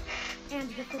 And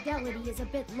the fidelity is a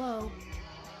bit low.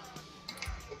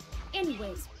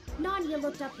 Anyways, Nanya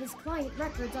looked up his client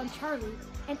records on Charlie,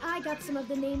 and I got some of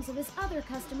the names of his other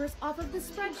customers off of the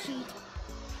spreadsheet.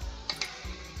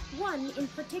 One in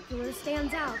particular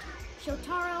stands out,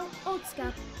 Shotaro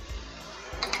Otsuka.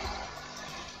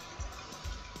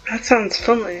 That sounds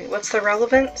familiar. What's the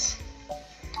relevance?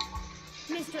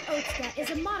 Mr. Otsuka is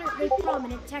a moderately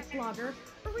prominent tech blogger,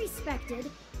 respected,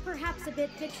 perhaps a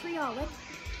bit vitriolic.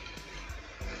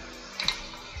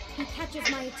 He catches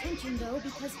my attention though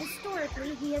because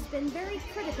historically he has been very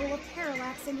critical of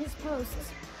parallax in his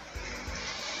posts.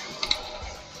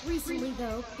 Recently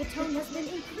though, the tone has been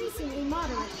increasingly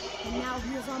moderate, and now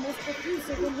he is almost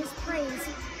effusive in his praise.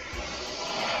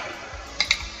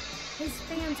 His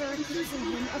fans are accusing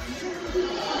him of shilling the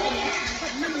company,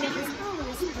 but many of his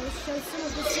earliest posts show some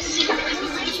of the same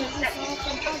manipulations that we saw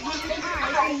from Augmented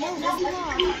Eye and Nova's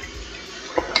blog.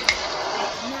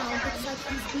 Now it looks like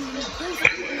he's being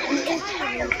ghosted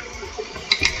entirely.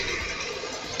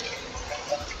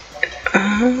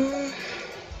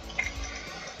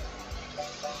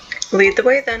 Lead the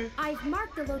way then. I've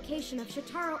marked the location of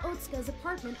Shotaro Otsuka's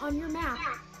apartment on your map.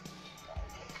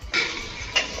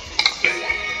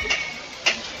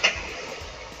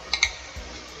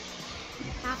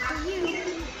 After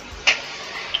you.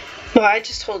 Well, I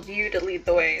just told you to lead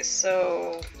the way,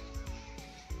 so...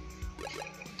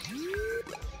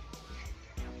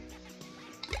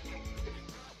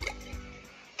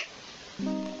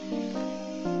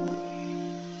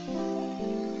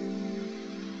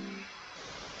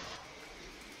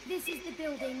 This is the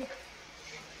building.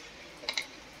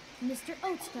 Mr.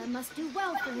 Otsuka must do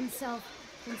well for himself,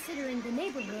 considering the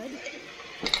neighborhood.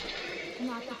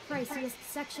 Not the priciest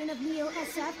section of Neo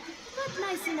SF, but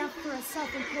nice enough for a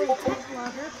self-employed tech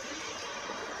blogger.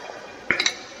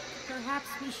 Perhaps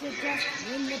we should just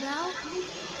ring the bell?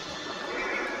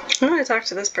 I want to talk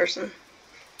to this person.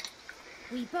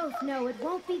 We both know it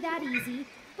won't be that easy,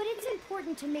 but it's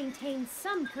important to maintain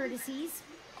some courtesies.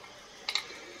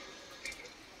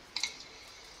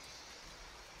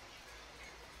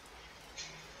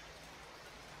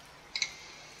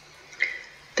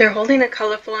 They're holding a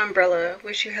colorful umbrella.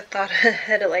 Wish you had thought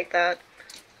ahead like that.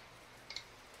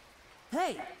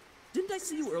 Hey, didn't I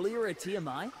see you earlier at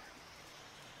TMI?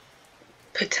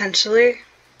 Potentially.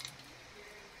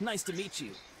 Nice to meet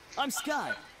you. I'm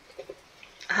Sky.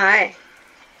 Hi.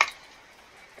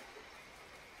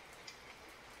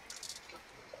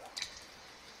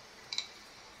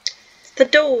 It's the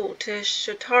door to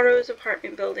Shotaro's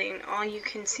apartment building. All you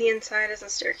can see inside is a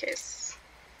staircase.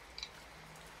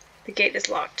 The gate is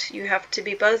locked. You have to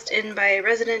be buzzed in by a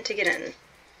resident to get in.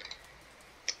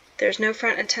 There's no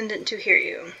front attendant to hear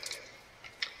you.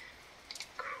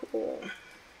 Cool.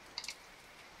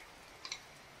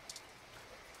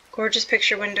 Gorgeous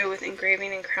picture window with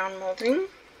engraving and crown molding.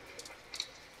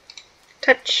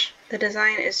 Touch. The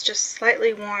design is just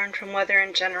slightly worn from weather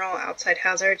and general outside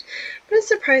hazards, but it's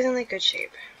surprisingly good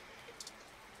shape.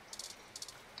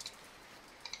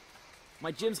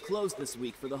 My gym's closed this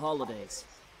week for the holidays.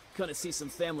 Gonna see some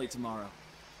family tomorrow.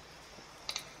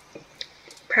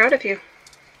 Proud of you.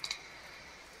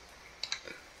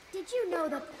 Did you know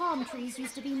that palm trees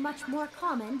used to be much more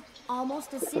common?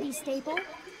 Almost a city staple?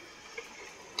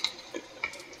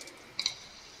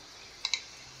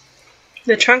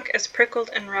 The trunk is prickled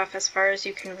and rough as far as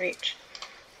you can reach.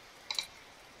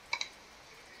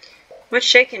 What's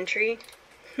shaking, tree?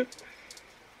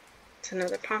 It's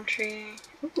another palm tree.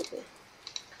 Ooh.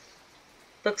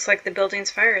 Looks like the building's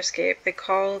fire escape. They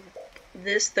call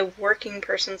this the working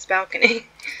person's balcony.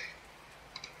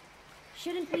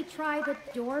 Shouldn't we try the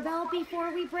doorbell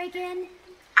before we break in?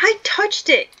 I touched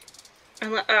it!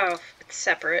 Oh, it's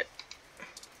separate.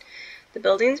 The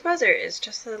building's buzzer is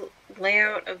just a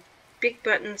layout of big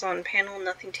buttons on panel,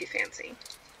 nothing too fancy.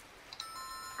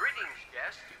 Greetings,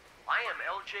 guest. I am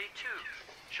LJ2,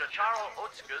 Shotaro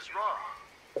Otsuka's ROM.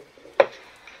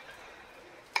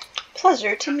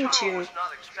 Pleasure to meet Shotaro you. was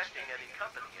not expecting any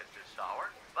company at this hour,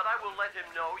 but I will let him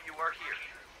know you are here.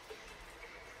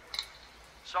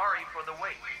 Sorry for the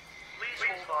wait. Please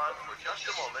hold on for just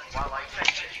a moment while I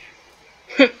fetch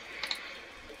it.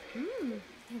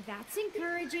 That's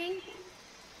encouraging.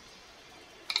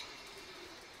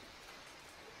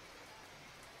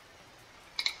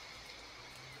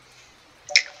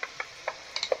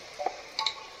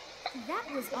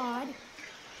 That was odd.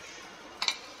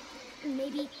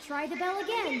 Maybe try the bell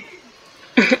again.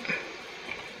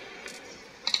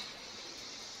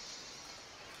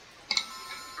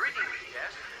 Greetings,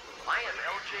 guest. I am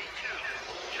LJ2,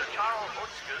 Shotaro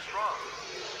Otsuka's ROM.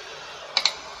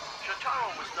 Shotaro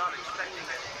was not expecting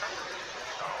any company at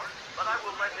this hour, but I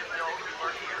will let him know you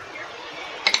are here.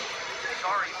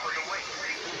 Sorry for the wait.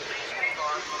 Please hold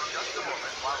on for just a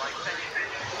moment while I fetch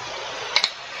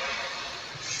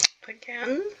it.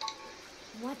 Again?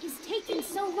 What is taking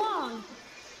so long?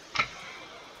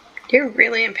 You're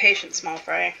really impatient, small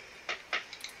fry.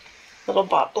 Little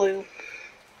bot blue.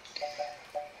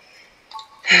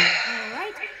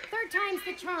 Alright, third time's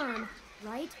the charm,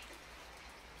 right?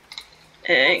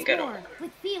 It ain't Once gonna more,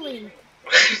 with feeling.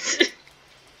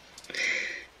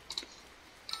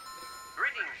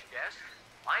 Greetings, guest.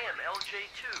 I am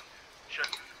LJ2.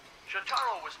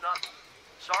 Shotaro was not...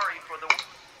 Sorry for the...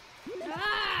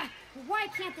 Ah! Why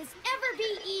can't this ever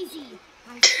be easy?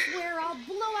 I swear I'll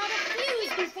blow out a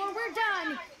fuse before we're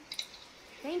done.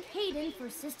 Thank Hayden for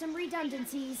system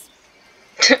redundancies.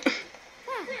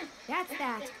 That's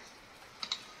that.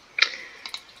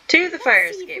 To the fire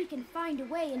Let's see if we escape. can find a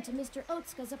way into Mr.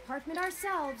 Otsuka's apartment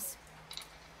ourselves.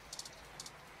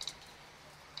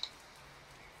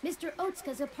 Mr.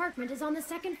 Otsuka's apartment is on the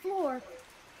second floor.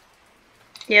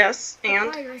 Yes, The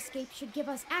and? fire escape should give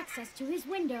us access to his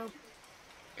window.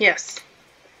 Yes.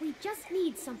 We just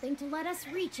need something to let us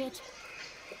reach it.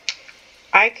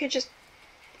 I could just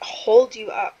hold you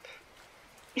up.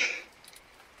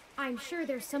 I'm sure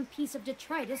there's some piece of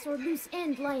detritus or loose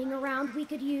end lying around we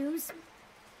could use.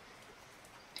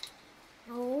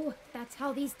 Oh, that's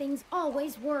how these things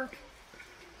always work.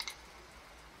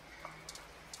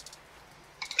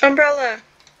 Umbrella!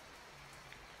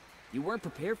 You weren't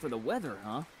prepared for the weather,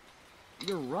 huh?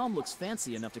 Your ROM looks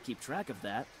fancy enough to keep track of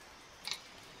that.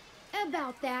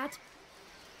 About that.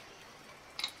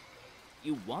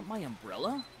 You want my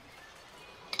umbrella?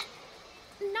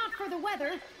 Not for the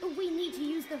weather. We need to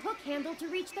use the hook handle to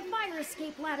reach the fire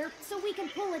escape ladder so we can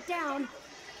pull it down.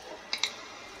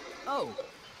 Oh,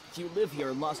 you live here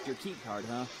and lost your key card,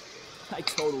 huh? I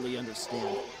totally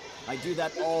understand. I do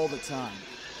that all the time.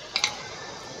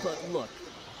 But look,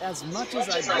 as much as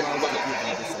I'd love to give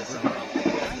you this umbrella,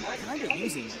 I'm kinda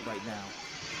using it right now.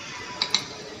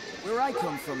 Where I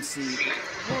come from, see,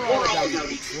 we're all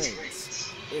about equal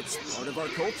trades. It's part of our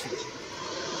culture.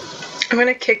 I'm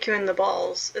gonna kick you in the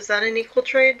balls. Is that an equal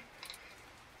trade?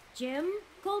 Gym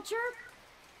culture?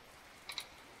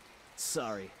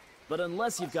 Sorry, but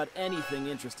unless you've got anything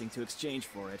interesting to exchange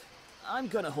for it, I'm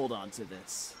gonna hold on to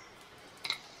this.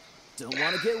 Don't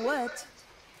want to get wet.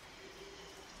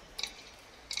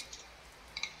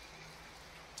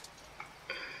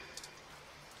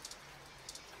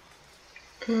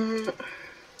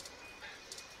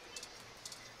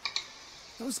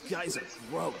 Those guys are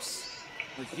gross.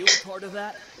 Are you a part of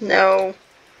that? No.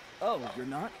 Oh, you're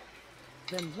not?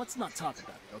 Then let's not talk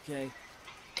about it, okay?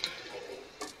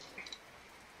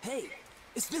 Hey,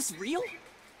 is this real?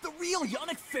 The real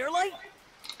Yannick Fairlight?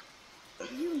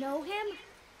 You know him?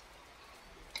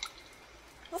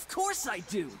 Of course I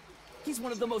do! He's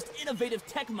one of the most innovative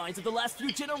tech minds of the last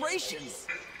few generations!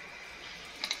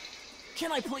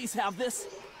 Can I please have this?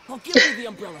 I'll give you the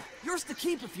umbrella. Yours to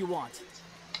keep if you want.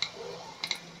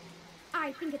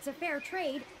 I think it's a fair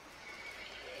trade.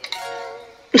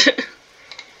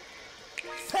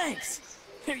 Thanks!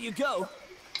 Here you go.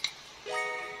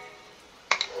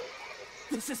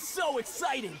 This is so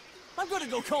exciting! I'm gonna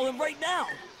go call him right now!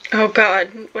 Oh god,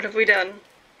 what have we done?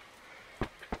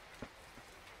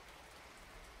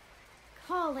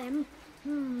 Call him?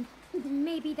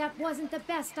 Maybe that wasn't the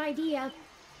best idea.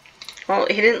 Well,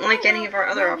 he didn't like Oh, any of our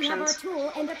other now we have our options.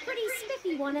 tool, and a pretty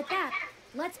spiffy one at that.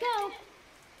 Let's go.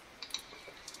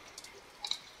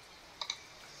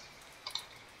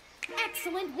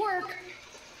 Excellent work.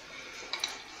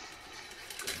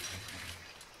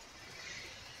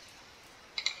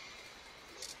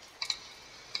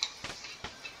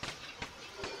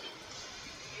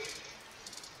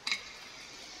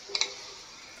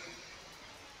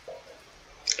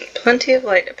 Plenty of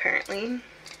light, apparently.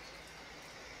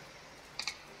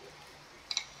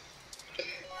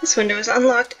 This window is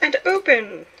unlocked and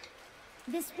open!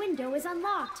 This window is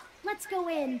unlocked. Let's go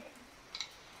in.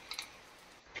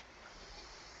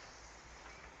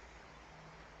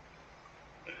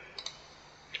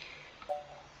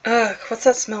 Ugh, what's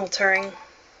that smell, Turing?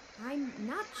 I'm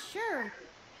not sure.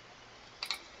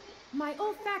 My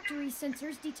olfactory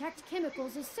sensors detect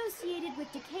chemicals associated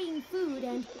with decaying food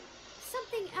and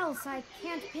something else I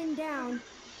can't pin down.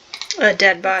 A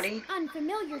dead body. It's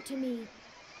unfamiliar to me.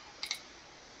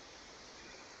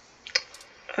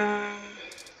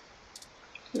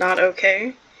 Not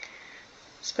okay.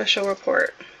 Special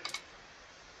report.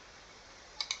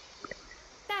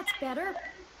 That's better.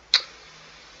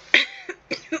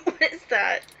 What is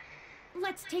that?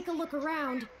 Let's take a look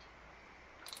around.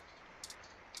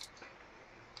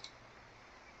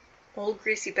 Old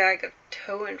greasy bag of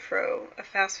to and fro. A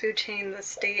fast food chain the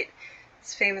state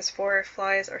is famous for.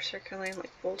 Flies are circulating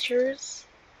like vultures.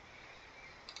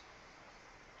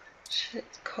 It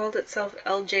called itself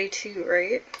LJ2,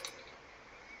 right?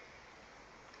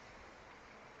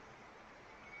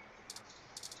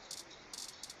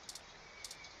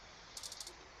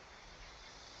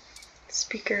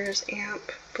 Speakers,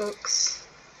 amp, books.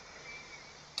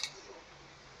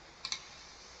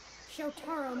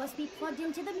 Shotaro must be plugged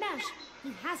into the mesh.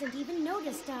 He hasn't even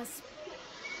noticed us.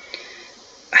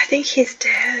 I think he's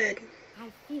dead. I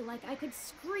feel like I could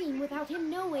scream without him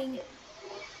knowing.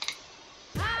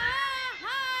 Ah!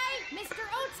 Hi! Mr.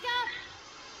 Otsuka!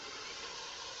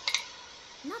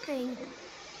 Nothing.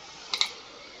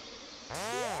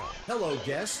 Hello,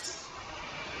 guest.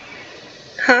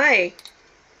 Hi.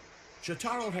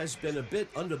 Shotaro has been a bit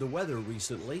under the weather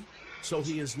recently, so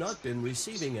he has not been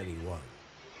receiving anyone.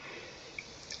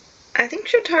 I think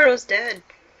Shotaro's dead.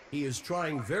 He is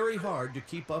trying very hard to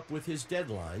keep up with his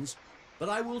deadlines, but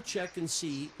I will check and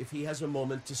see if he has a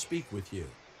moment to speak with you.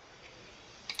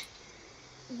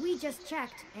 We just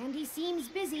checked, and he seems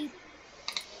busy.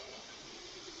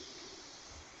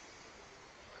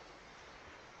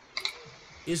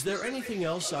 Is there anything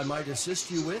else I might assist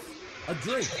you with? A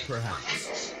drink,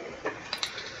 perhaps?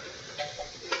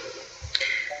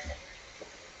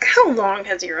 How long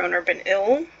has your owner been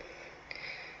ill?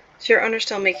 Is your owner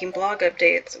still making blog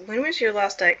updates? When was your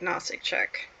last diagnostic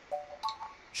check?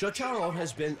 Shotaro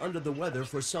has been under the weather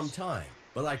for some time,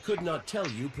 but I could not tell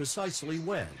you precisely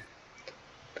when.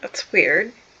 That's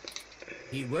weird.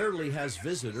 He rarely has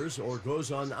visitors or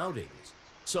goes on outings,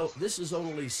 so this is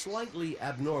only slightly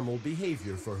abnormal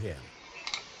behavior for him.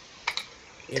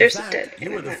 In There's a fact, dead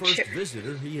you are the internet first chair.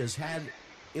 visitor he has had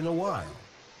in a while.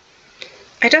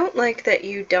 I don't like that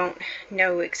you don't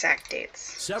know exact dates.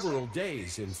 Several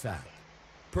days, in fact.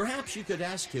 Perhaps you could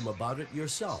ask him about it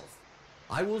yourself.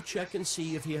 I will check and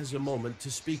see if he has a moment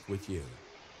to speak with you.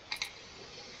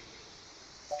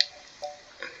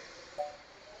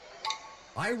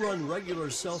 I run regular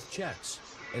self-checks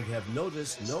and have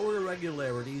noticed no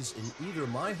irregularities in either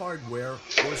my hardware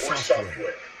or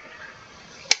software.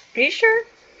 Are you sure?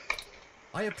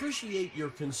 I appreciate your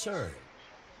concern.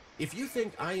 If you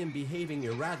think I am behaving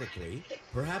erratically,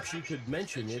 perhaps you could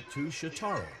mention it to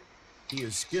Shotaro. He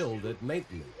is skilled at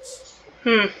maintenance.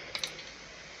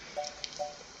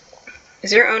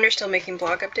 Is your owner still making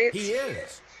blog updates? He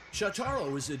is.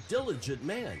 Shotaro is a diligent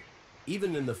man,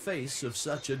 even in the face of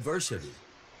such adversity.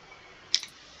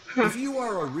 If you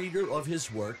are a reader of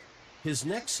his work, his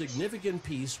next significant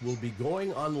piece will be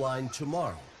going online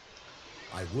tomorrow.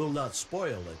 I will not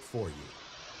spoil it for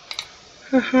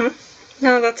you.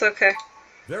 No, that's okay.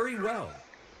 Very well.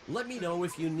 Let me know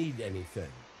if you need anything.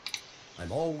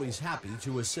 I'm always happy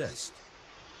to assist.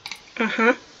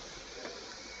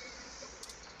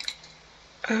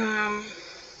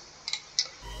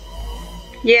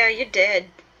 Yeah, you're dead.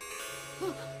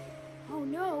 Oh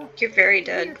no. You're very We're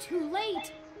dead. too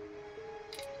late.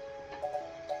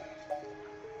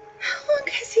 How long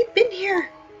has he been here?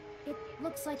 It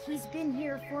looks like he's been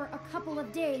here for a couple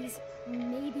of days,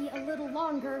 maybe a little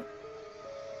longer.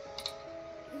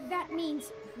 That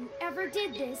means whoever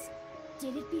did this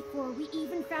did it before we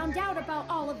even found out about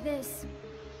all of this.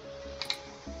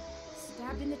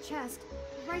 Stabbed in the chest,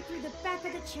 right through the back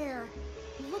of the chair.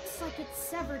 Looks like it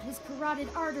severed his carotid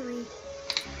artery.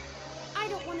 I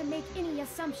don't want to make any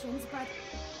assumptions, but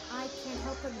I can't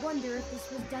help but wonder if this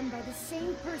was done by the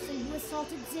same person who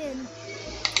assaulted Zin.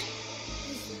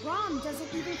 His ROM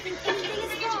doesn't even think anything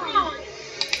is wrong.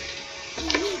 We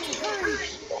need to hurry.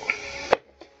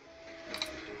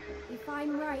 If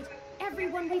I'm right,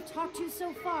 everyone we've talked to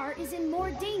so far is in more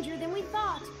danger than we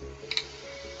thought.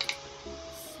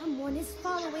 Someone is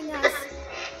following us.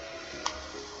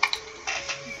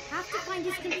 We have to find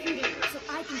his computer so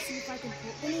I can see if I can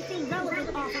pull anything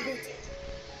relevant off of it.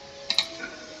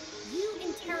 You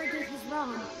interrogate his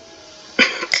ROM.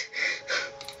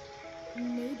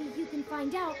 Maybe you can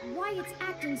find out why it's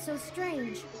acting so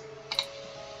strange.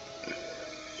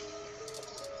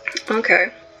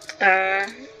 Okay.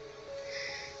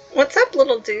 What's up,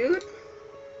 little dude?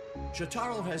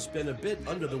 Shotaro has been a bit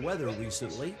under the weather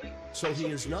recently, so he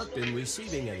has not been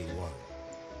receiving anyone.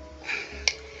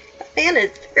 That man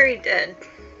is very dead.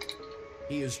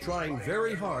 He is trying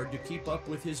very hard to keep up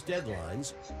with his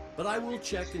deadlines, but I will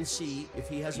check and see if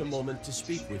he has a moment to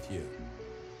speak with you.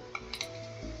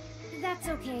 That's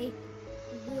okay.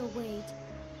 We'll wait.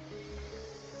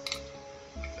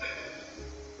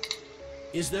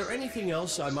 Is there anything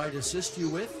else I might assist you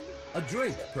with? A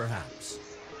drink, perhaps?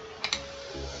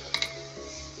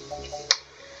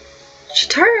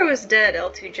 Shotaro is dead,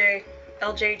 L2J.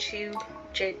 LJ2,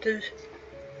 J2.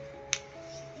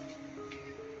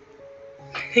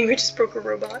 I think we just broke a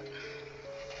robot.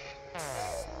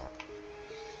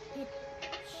 It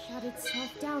shut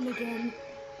itself down again.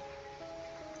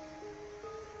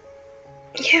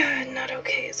 Yeah, not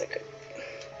okay is a good.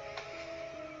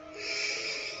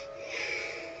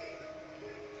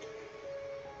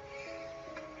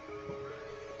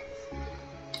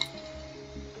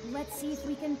 Let's see if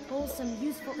we can pull some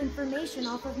useful information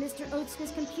off of Mr.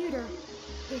 Otsuka's computer.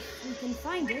 If we can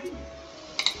find it.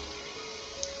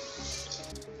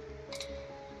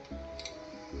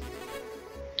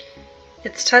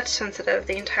 It's touch sensitive.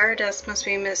 The entire desk must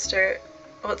be Mr.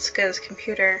 Otsuka's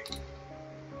computer.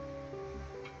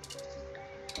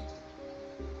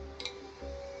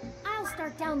 I'll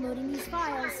start downloading these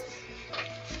files.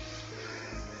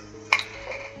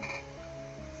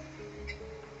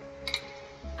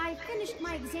 I finished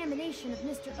my examination of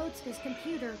Mr. Otsuka's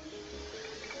computer.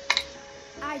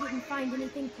 I didn't find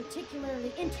anything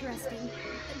particularly interesting,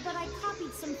 but I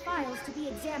copied some files to be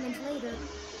examined later.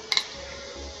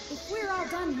 If we're all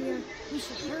done here, we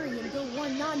should hurry and go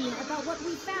warn Nanya about what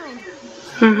we found.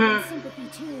 She needs sympathy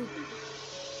too.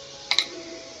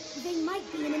 They might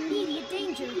be in immediate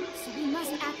danger, so we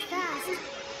must act fast.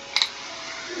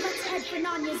 Let's head for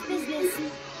Nanya's business.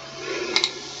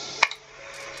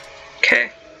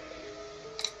 Okay.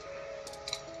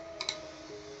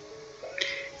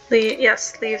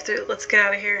 Yes, leave through. Let's get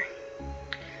out of here.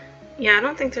 Yeah, I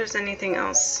don't think there's anything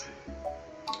else.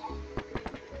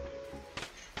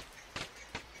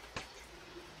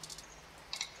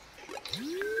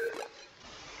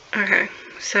 Okay,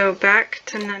 so back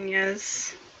to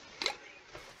Nanya's.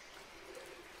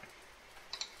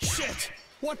 Shit!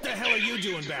 What the hell are you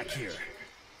doing back here?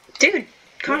 Dude,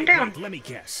 calm down. Wait, let me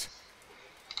guess.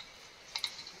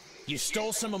 You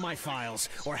stole some of my files,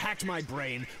 or hacked my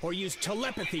brain, or used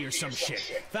telepathy or some shit.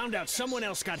 Found out someone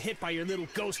else got hit by your little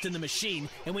ghost in the machine,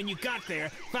 and when you got there,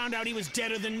 found out he was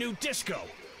deader than new disco.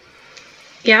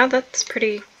 Yeah, that's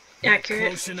pretty accurate.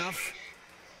 Close enough?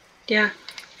 Yeah,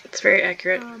 it's very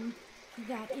accurate.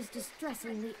 That is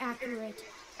distressingly accurate.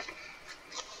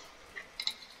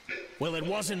 Well, it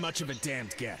wasn't much of a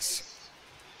damned guess.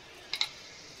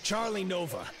 Charlie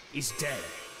Nova is dead.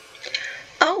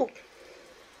 Oh!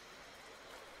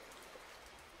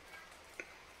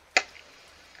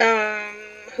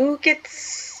 Who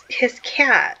gets his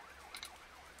cat?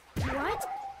 What?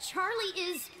 Charlie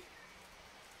is...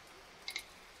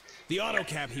 The auto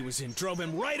cab he was in drove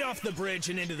him right off the bridge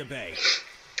and into the bay.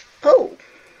 Oh!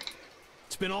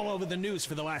 It's been all over the news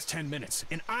for the last 10 minutes,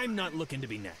 and I'm not looking to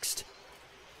be next.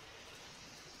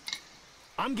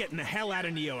 I'm getting the hell out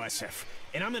of Neo-SF,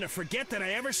 and I'm gonna forget that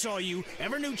I ever saw you,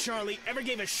 ever knew Charlie, ever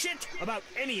gave a shit about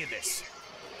any of this.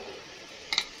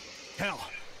 Hell,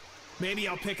 maybe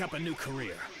I'll pick up a new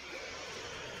career.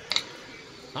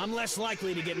 I'm less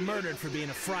likely to get murdered for being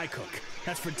a fry cook.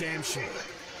 That's for damn sure.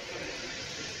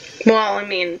 Well, I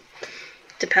mean,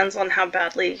 depends on how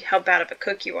bad of a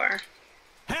cook you are.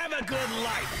 Have a good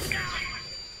life!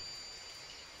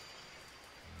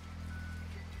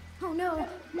 Oh no!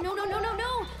 No, no, no, no,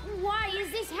 no! Why is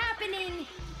this happening?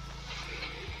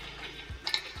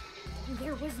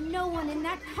 There was no one in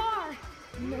that car!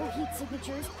 No heat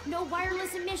signatures, no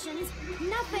wireless emissions,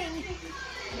 nothing!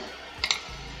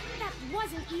 That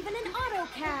wasn't even an auto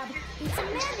cab! It's a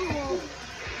manual!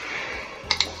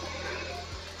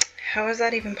 How is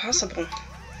that even possible?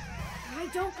 I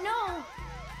don't know!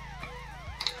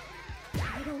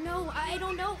 I don't know, I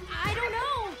don't know, I don't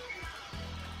know!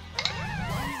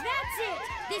 That's it!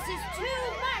 This is too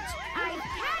much! I've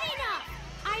had enough!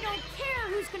 I don't care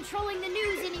who's controlling the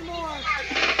news anymore!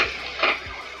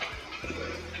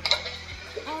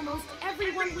 Almost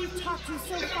everyone we've talked to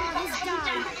so far has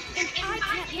died, and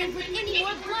I can't live with any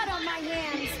more blood on my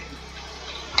hands!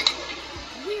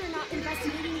 We're not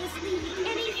investigating this lead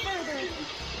any further!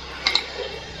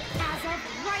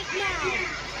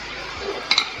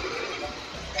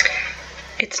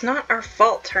 It's not our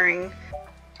fault, Turing.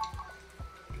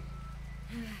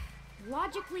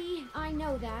 Logically, I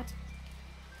know that.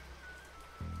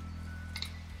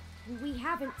 We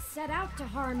haven't set out to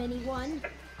harm anyone.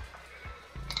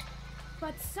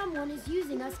 But someone is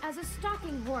using us as a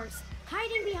stalking horse,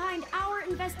 hiding behind our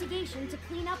investigation to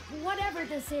clean up whatever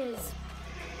this is.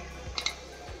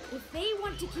 If they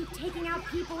want to keep taking out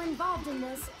people involved in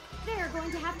this, they're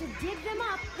going to have to dig them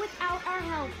up without our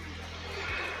help.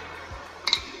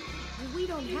 We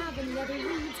don't have any other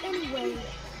leads anyway.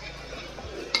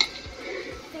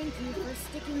 Thank you for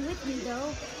sticking with me,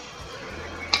 though.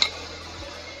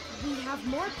 We have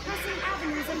more pressing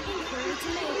avenues of inquiry to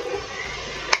make.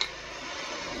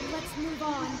 Let's move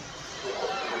on.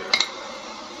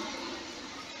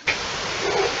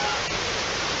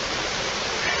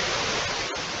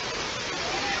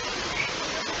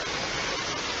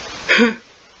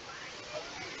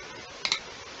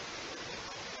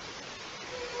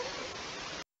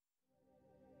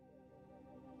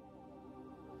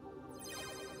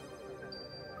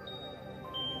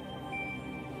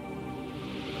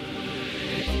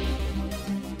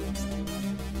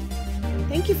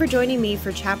 Thank you for joining me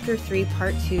for Chapter 3,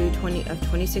 Part 2 of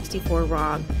 2064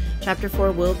 ROM. Chapter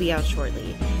 4 will be out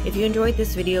shortly. If you enjoyed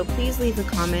this video, please leave a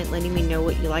comment letting me know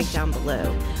what you like down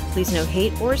below. Please no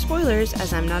hate or spoilers,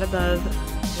 as I'm not above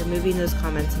removing those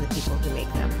comments and the people who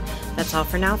make them. That's all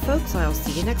for now, folks. I'll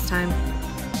see you next time.